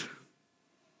allotment.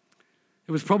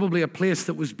 It was probably a place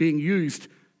that was being used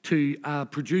to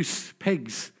produce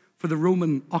pigs for the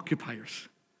Roman occupiers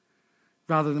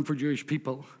rather than for Jewish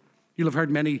people. You'll have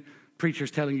heard many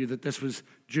preachers telling you that this was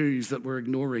Jews that were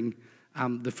ignoring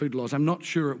the food laws. I'm not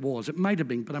sure it was. It might have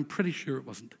been, but I'm pretty sure it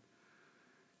wasn't.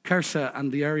 Kersa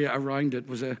and the area around it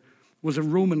was a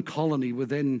Roman colony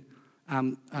within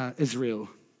Israel.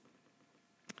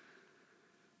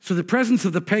 So the presence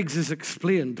of the pigs is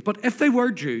explained. But if they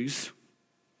were Jews,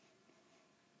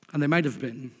 and they might have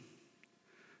been,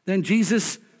 then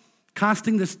Jesus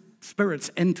casting the spirits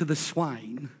into the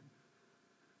swine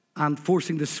and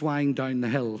forcing the swine down the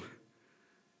hill,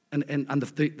 and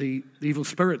the evil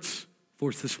spirits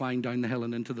force the swine down the hill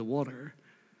and into the water,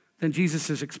 then Jesus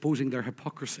is exposing their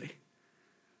hypocrisy.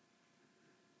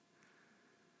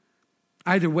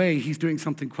 Either way, he's doing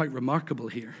something quite remarkable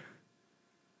here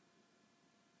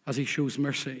as he shows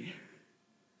mercy.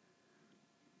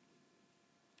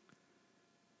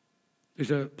 There's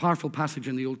a powerful passage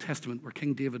in the Old Testament where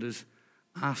King David is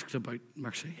asked about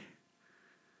mercy.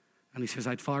 And he says,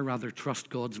 I'd far rather trust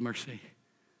God's mercy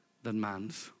than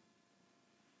man's.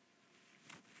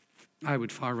 I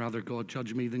would far rather God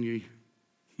judge me than you,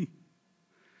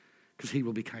 because he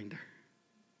will be kinder.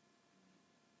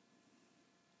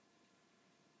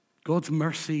 God's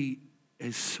mercy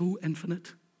is so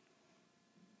infinite,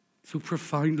 so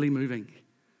profoundly moving.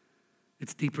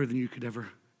 It's deeper than you could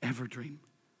ever dream.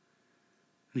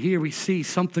 And here we see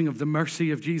something of the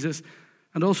mercy of Jesus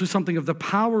and also something of the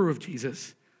power of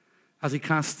Jesus as he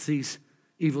casts these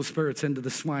evil spirits into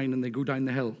the swine and they go down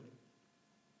the hill.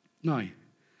 Now,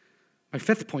 my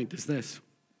fifth point is this.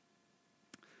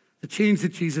 The change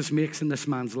that Jesus makes in this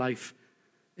man's life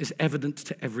is evident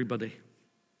to everybody.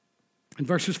 In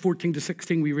verses 14 to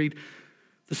 16, we read,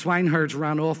 the swineherds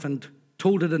ran off and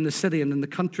told it in the city and in the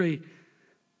country.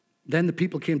 Then the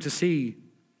people came to see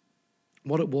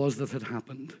what it was that had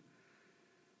happened.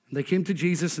 And they came to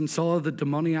Jesus and saw the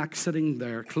demoniac sitting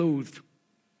there, clothed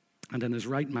and in his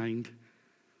right mind,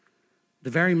 the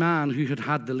very man who had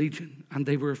had the legion, and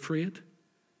they were afraid.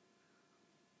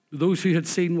 Those who had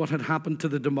seen what had happened to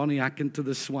the demoniac and to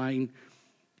the swine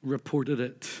reported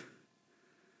it.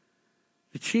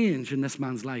 The change in this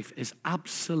man's life is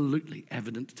absolutely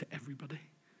evident to everybody.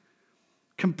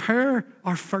 Compare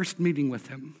our first meeting with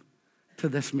him to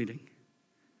this meeting.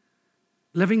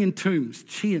 Living in tombs,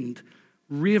 chained,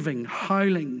 raving,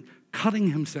 howling,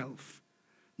 cutting himself.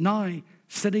 Now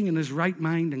sitting in his right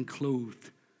mind and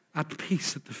clothed, at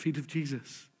peace at the feet of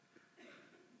Jesus.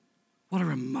 What a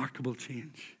remarkable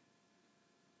change.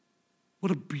 What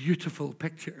a beautiful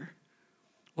picture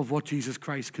of what Jesus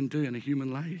Christ can do in a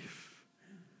human life.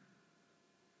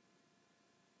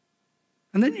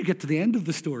 And then you get to the end of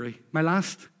the story, my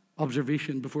last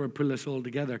observation before I pull this all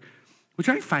together, which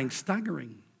I find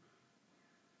staggering.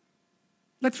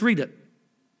 Let's read it,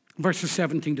 verses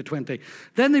 17 to 20.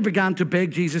 Then they began to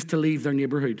beg Jesus to leave their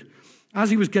neighborhood. As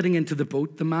he was getting into the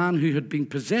boat, the man who had been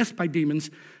possessed by demons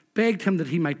begged him that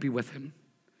he might be with him.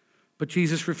 But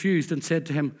Jesus refused and said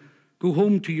to him, go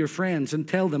home to your friends and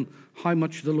tell them how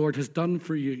much the Lord has done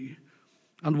for you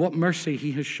and what mercy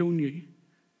he has shown you.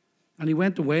 And he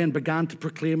went away and began to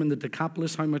proclaim in the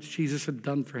Decapolis how much Jesus had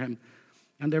done for him.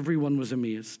 And everyone was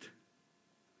amazed.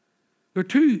 There are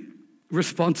two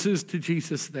responses to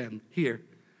Jesus then, here,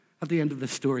 at the end of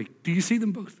this story. Do you see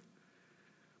them both?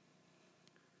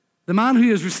 The man who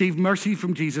has received mercy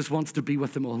from Jesus wants to be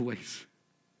with him always.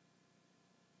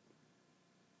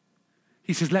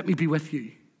 He says, let me be with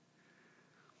you.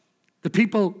 The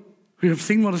people who have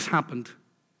seen what has happened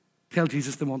tell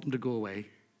Jesus they want him to go away.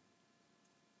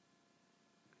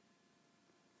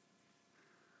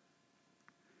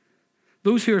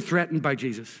 Those who are threatened by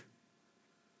Jesus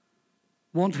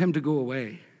want him to go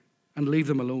away and leave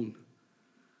them alone.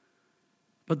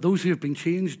 But those who have been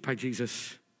changed by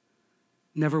Jesus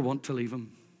never want to leave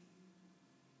him.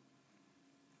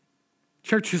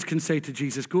 Churches can say to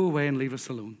Jesus, go away and leave us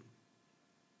alone.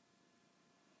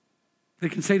 They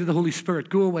can say to the Holy Spirit,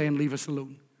 go away and leave us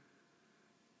alone.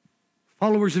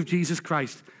 Followers of Jesus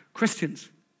Christ, Christians,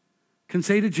 can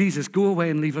say to Jesus, go away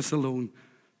and leave us alone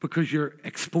because you're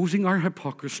exposing our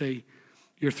hypocrisy,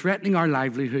 you're threatening our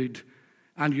livelihood,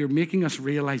 and you're making us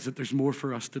realize that there's more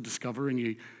for us to discover in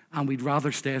you, and we'd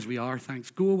rather stay as we are, thanks.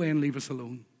 Go away and leave us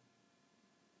alone.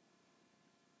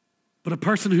 But a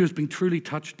person who has been truly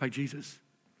touched by Jesus,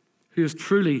 who has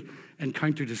truly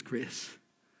encountered his grace,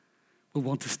 will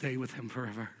want to stay with him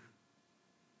forever.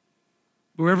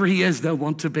 Wherever he is, they'll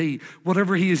want to be.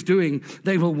 Whatever he is doing,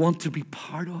 they will want to be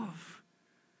part of.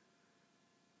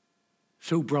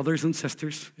 So, brothers and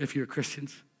sisters, if you're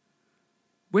Christians,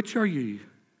 which are you?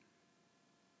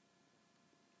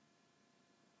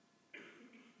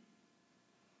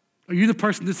 Are you the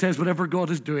person that says, whatever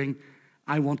God is doing,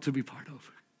 I want to be part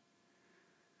of?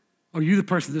 Are you the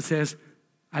person that says,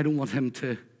 I don't want him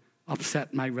to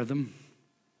upset my rhythm?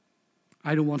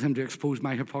 I don't want him to expose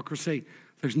my hypocrisy.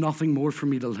 There's nothing more for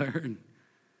me to learn.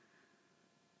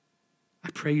 I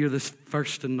pray you're the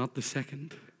first and not the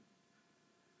second.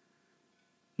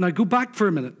 Now go back for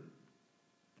a minute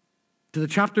to the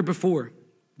chapter before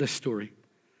this story,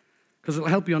 because it'll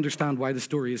help you understand why the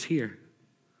story is here.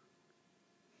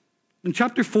 In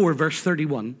chapter 4, verse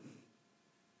 31,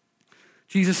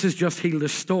 Jesus has just healed a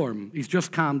storm. He's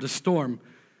just calmed a storm.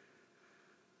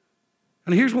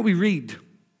 And here's what we read.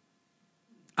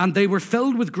 And they were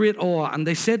filled with great awe, and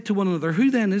they said to one another,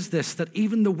 who then is this that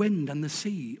even the wind and the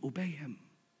sea obey him?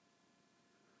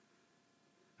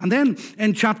 And then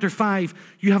in chapter 5,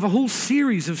 you have a whole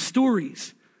series of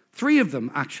stories, 3 of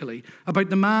them actually, about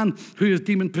the man who is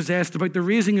demon-possessed, about the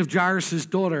raising of Jairus'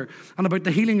 daughter, and about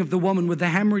the healing of the woman with the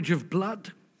hemorrhage of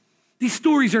blood. These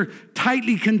stories are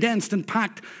tightly condensed and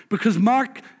packed because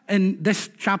Mark in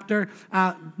this chapter,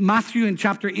 Matthew in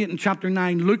chapter 8 and chapter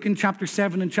 9, Luke in chapter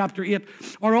 7 and chapter 8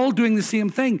 are all doing the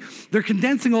same thing. They're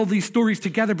condensing all these stories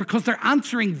together because they're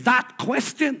answering that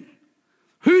question.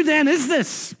 Who then is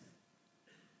this?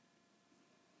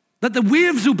 That the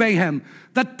waves obey him,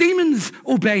 that demons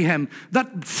obey him,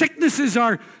 that sicknesses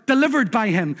are delivered by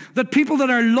him, that people that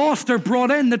are lost are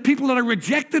brought in, that people that are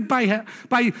rejected by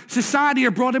society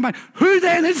are brought in by. Who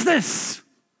then is this?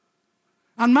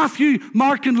 And Matthew,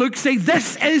 Mark, and Luke say,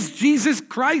 this is Jesus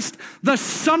Christ, the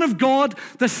Son of God,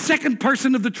 the second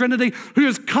person of the Trinity, who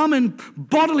has come in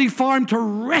bodily form to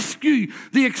rescue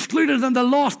the excluded and the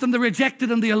lost and the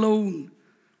rejected and the alone.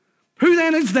 Who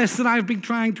then is this that I've been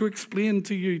trying to explain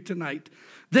to you tonight?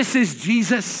 This is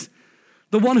Jesus,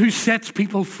 the one who sets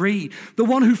people free, the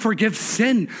one who forgives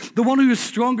sin, the one who is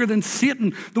stronger than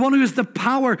Satan, the one who has the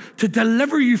power to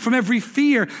deliver you from every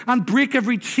fear and break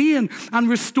every chain and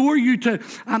restore you to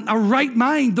a right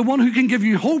mind, the one who can give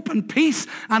you hope and peace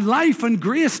and life and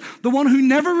grace, the one who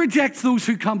never rejects those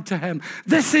who come to him.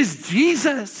 This is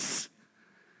Jesus.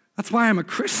 That's why I'm a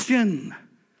Christian.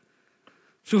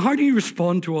 So how do you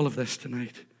respond to all of this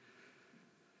tonight?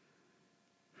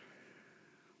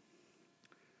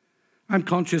 I'm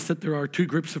conscious that there are 2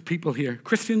 groups of people here,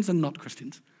 Christians and not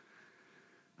Christians,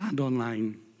 and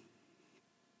online.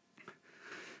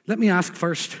 Let me ask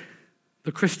first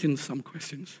the Christians some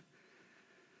questions.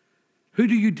 Who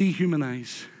do you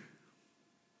dehumanize?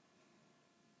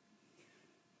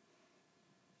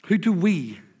 Who do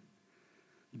we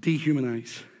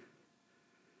dehumanize?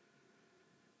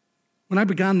 When I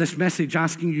began this message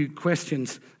asking you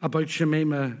questions about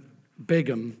Shamima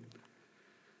Begum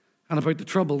and about the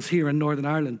troubles here in Northern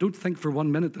Ireland, don't think for 1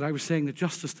 minute that I was saying that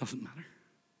justice doesn't matter.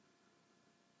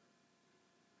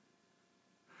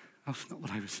 That's not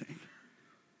what I was saying.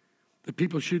 That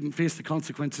people shouldn't face the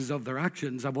consequences of their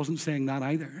actions. I wasn't saying that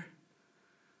either.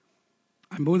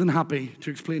 I'm more than happy to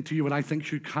explain to you what I think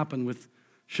should happen with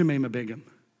Shamima Begum.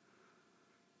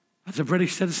 As a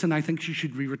British citizen, I think she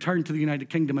should be returned to the United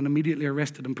Kingdom and immediately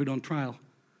arrested and put on trial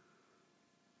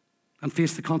and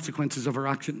face the consequences of her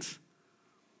actions.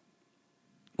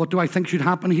 What do I think should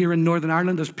happen here in Northern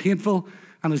Ireland, as painful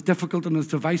and as difficult and as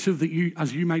divisive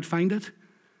as you might find it?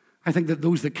 I think that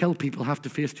those that kill people have to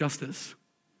face justice.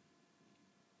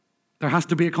 There has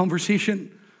to be a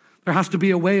conversation. There has to be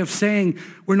a way of saying,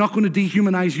 we're not going to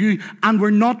dehumanize you and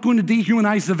we're not going to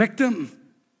dehumanize the victim.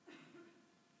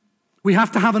 We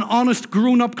have to have an honest,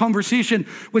 grown-up conversation,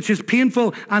 which is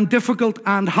painful and difficult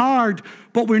and hard,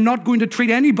 but we're not going to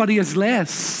treat anybody as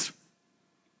less.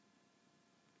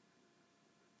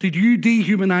 Did you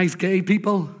dehumanize gay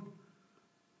people?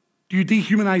 Do you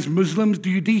dehumanize Muslims? Do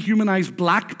you dehumanize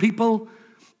black people?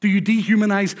 Do you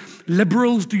dehumanize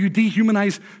liberals? Do you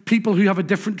dehumanize people who have a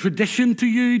different tradition to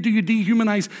you? Do you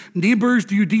dehumanize neighbors?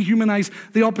 Do you dehumanize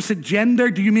the opposite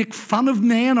gender? Do you make fun of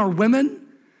men or women?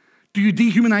 Do you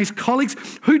dehumanize colleagues?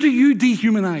 Who do you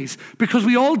dehumanize? Because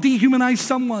we all dehumanize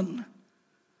someone.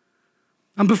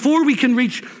 And before we can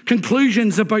reach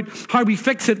conclusions about how we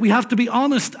fix it, we have to be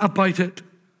honest about it.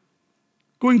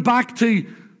 Going back to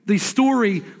the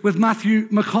story with Matthew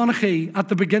McConaughey at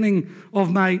the beginning of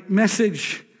my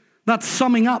message, that's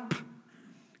summing up.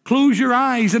 Close your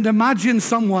eyes and imagine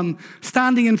someone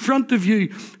standing in front of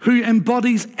you who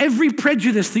embodies every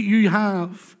prejudice that you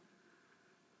have.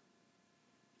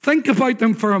 Think about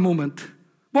them for a moment.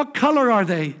 What color are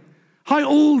they? How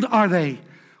old are they?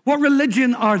 What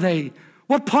religion are they?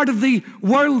 What part of the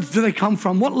world do they come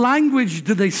from? What language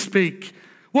do they speak?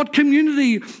 What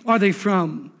community are they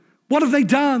from? What have they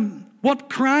done?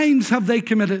 What crimes have they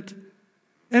committed?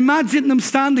 Imagine them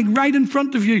standing right in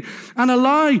front of you and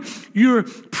allow your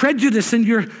prejudice and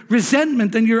your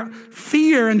resentment and your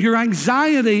fear and your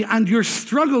anxiety and your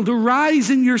struggle to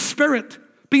rise in your spirit.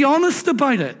 Be honest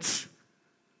about it.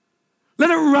 Let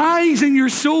it rise in your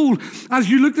soul as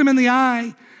you look them in the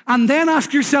eye, and then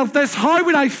ask yourself this: how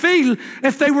would I feel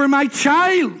if they were my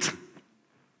child?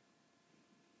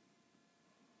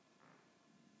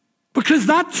 Because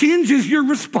that changes your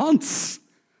response.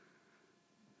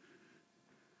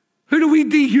 Who do we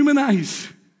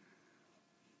dehumanize?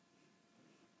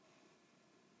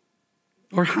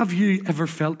 Or have you ever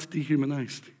felt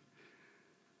dehumanized?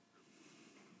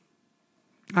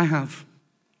 I have.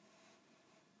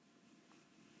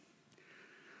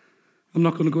 I'm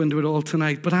not going to go into it all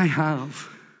tonight, but I have.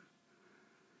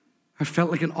 I felt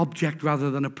like an object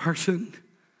rather than a person.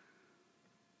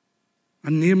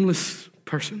 a nameless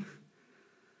person.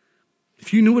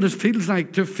 If you know what it feels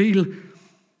like to feel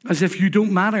as if you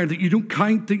don't matter, that you don't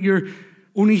count, that you're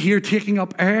only here taking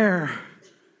up air,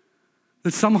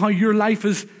 that somehow your life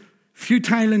is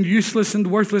futile and useless and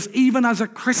worthless, even as a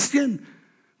Christian,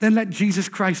 then let Jesus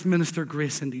Christ minister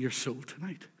grace into your soul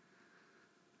tonight.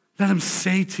 Let him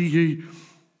say to you,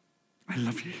 I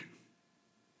love you.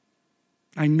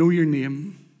 I know your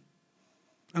name.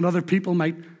 And other people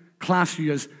might class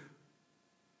you as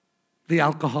the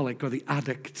alcoholic or the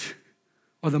addict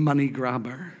or the money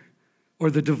grabber or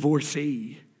the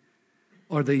divorcee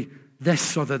or the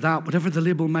this or the that, whatever the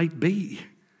label might be.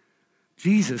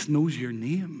 Jesus knows your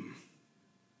name.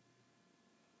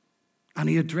 And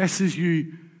he addresses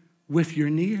you with your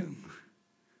name.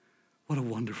 What a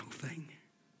wonderful thing.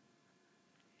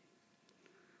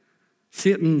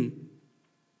 Satan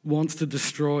wants to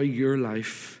destroy your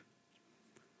life,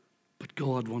 but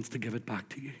God wants to give it back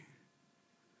to you.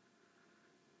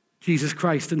 Jesus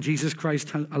Christ and Jesus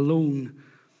Christ alone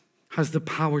has the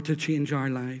power to change our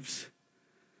lives.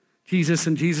 Jesus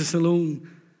and Jesus alone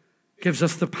gives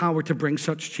us the power to bring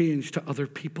such change to other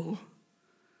people.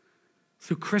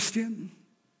 So, Christian,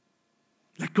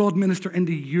 let God minister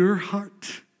into your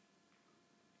heart.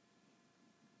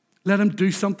 Let him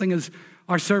do something as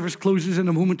our service closes in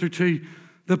a moment or two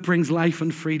that brings life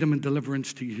and freedom and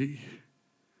deliverance to you.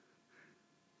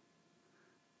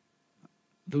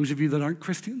 Those of you that aren't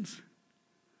Christians,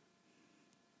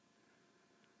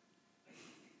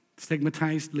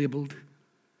 stigmatized, labeled,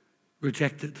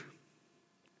 rejected,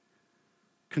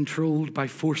 controlled by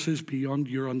forces beyond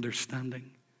your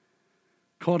understanding,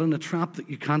 caught in a trap that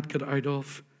you can't get out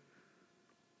of,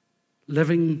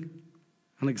 living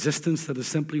an existence that is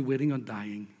simply waiting on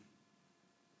dying.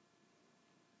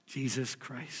 Jesus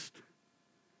Christ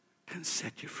can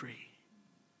set you free.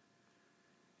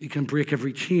 He can break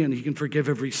every chain. He can forgive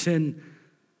every sin.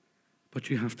 But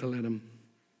you have to let him.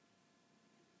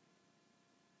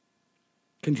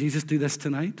 Can Jesus do this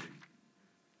tonight?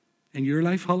 In your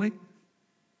life, Holly?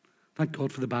 Thank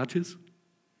God for the badges.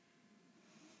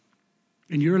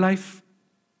 In your life,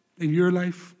 in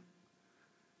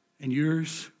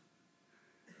yours,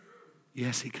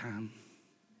 yes, he can.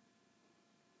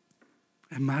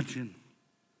 Imagine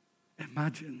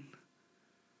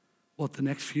what the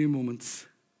next few moments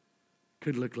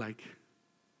could look like.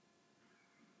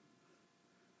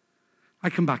 I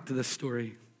come back to this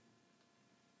story.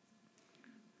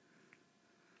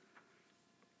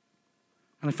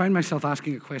 And I find myself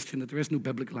asking a question that there is no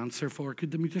biblical answer for.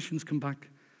 Could the musicians come back?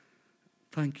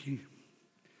 Thank you.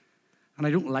 And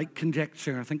I don't like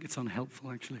conjecture. I think it's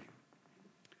unhelpful, actually.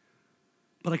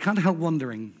 But I can't help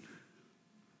wondering,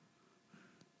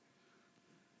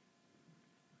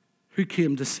 who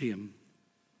came to see him?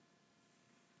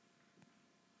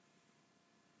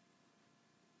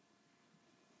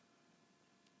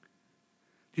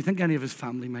 Do you think any of his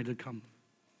family might have come?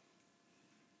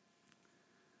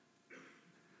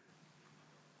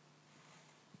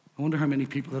 I wonder how many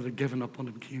people that had given up on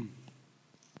him came.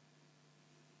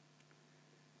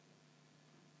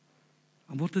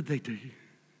 And what did they do?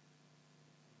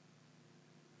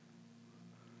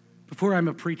 Before I'm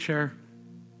a preacher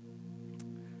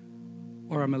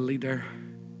or I'm a leader,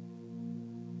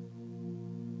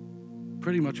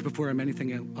 pretty much before I'm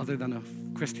anything other than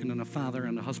a Christian and a father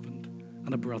and a husband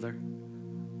and a brother,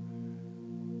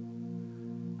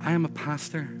 I am a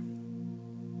pastor.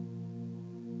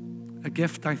 A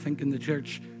gift, I think, in the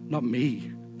church, not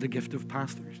me, the gift of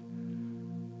pastors,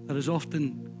 that is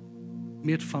often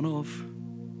made fun of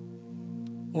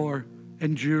or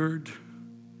endured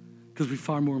because we've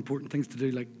far more important things to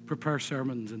do, like prepare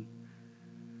sermons and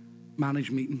manage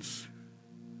meetings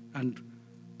and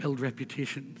build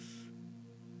reputations.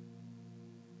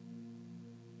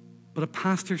 But a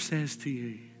pastor says to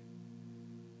you,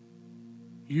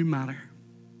 you matter.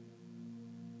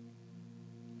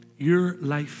 Your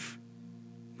life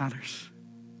matters.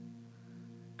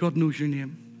 God knows your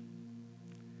name.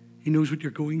 He knows what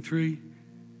you're going through.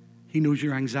 He knows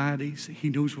your anxieties. He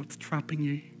knows what's trapping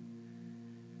you.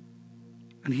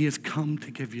 And he has come to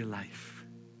give you life.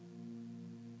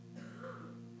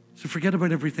 So forget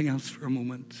about everything else for a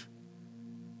moment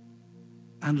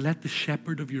and let the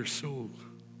shepherd of your soul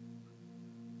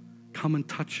come and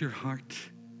touch your heart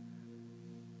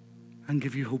and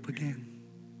give you hope again.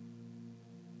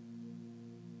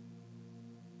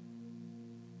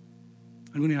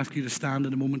 I'm going to ask you to stand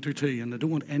in a moment or two, and I don't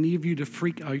want any of you to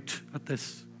freak out at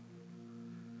this,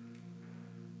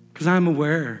 because I'm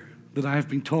aware that I have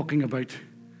been talking about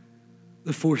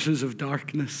the forces of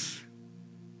darkness,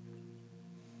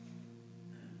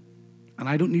 and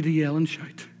I don't need to yell and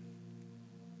shout.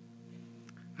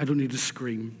 I don't need to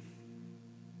scream.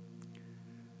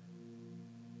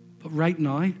 But right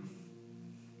now,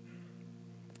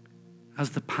 as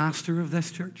the pastor of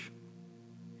this church,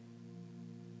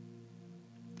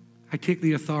 I take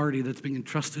the authority that's being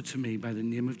entrusted to me by the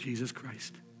name of Jesus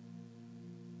Christ.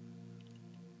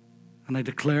 And I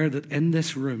declare that in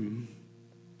this room,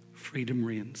 freedom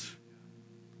reigns.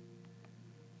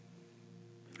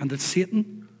 And that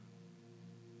Satan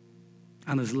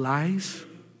and his lies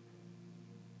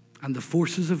and the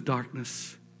forces of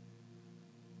darkness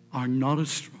are not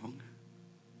as strong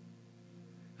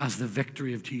as the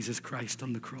victory of Jesus Christ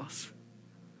on the cross.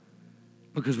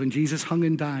 Because when Jesus hung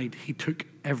and died, he took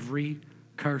every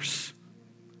curse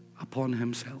upon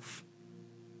himself.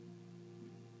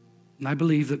 And I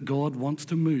believe that God wants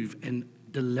to move in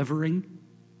delivering,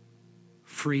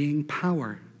 freeing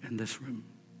power in this room.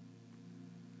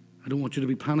 I don't want you to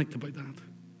be panicked about that.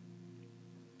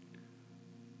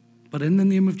 But in the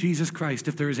name of Jesus Christ,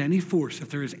 if there is any force, if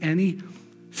there is any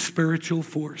spiritual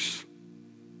force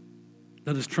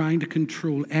that is trying to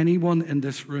control anyone in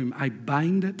this room, I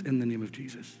bind it in the name of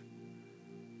Jesus.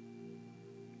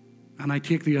 And I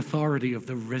take the authority of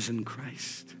the risen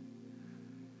Christ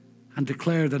and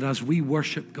declare that as we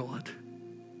worship God,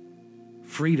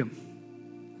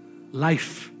 freedom,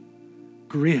 life,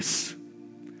 grace,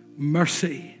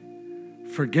 mercy,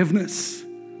 forgiveness,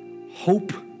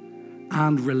 hope,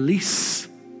 and release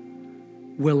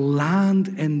will land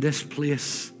in this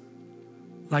place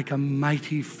like a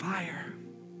mighty fire.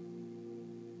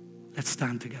 Let's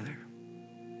stand together.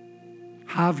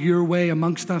 Have your way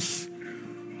amongst us,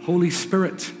 Holy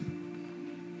Spirit.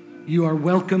 You are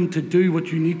welcome to do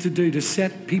what you need to do to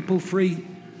set people free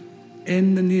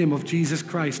in the name of Jesus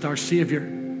Christ, our Savior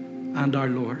and our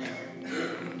Lord.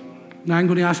 Now I'm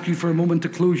going to ask you for a moment to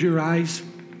close your eyes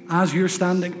as you're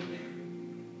standing.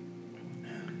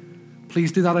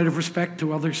 Please do that out of respect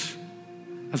to others,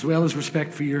 as well as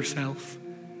respect for yourself.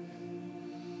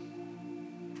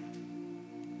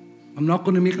 I'm not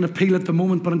going to make an appeal at the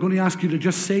moment, but I'm going to ask you to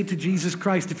just say to Jesus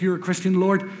Christ, if you're a Christian,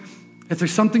 Lord, if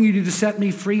there's something you need to set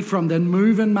me free from, then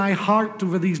move in my heart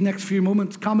over these next few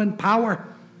moments. Come in power.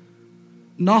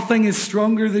 Nothing is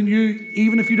stronger than you.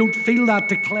 Even if you don't feel that,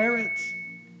 declare it.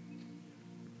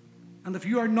 And if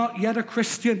you are not yet a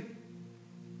Christian,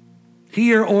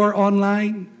 here or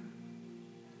online,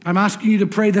 I'm asking you to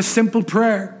pray this simple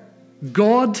prayer.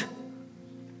 God,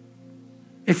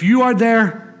 if you are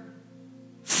there,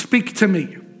 speak to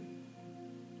me.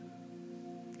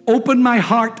 Open my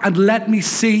heart and let me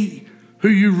see who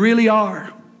you really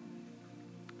are.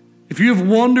 If you have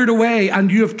wandered away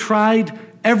and you have tried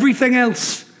everything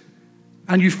else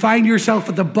and you find yourself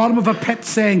at the bottom of a pit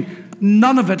saying,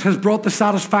 none of it has brought the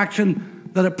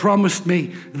satisfaction that it promised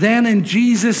me, then in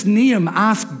Jesus' name,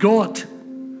 ask God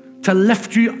to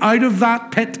lift you out of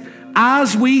that pit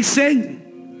as we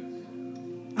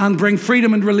sing and bring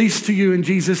freedom and release to you in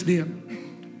Jesus'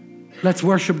 name. Let's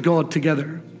worship God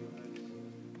together.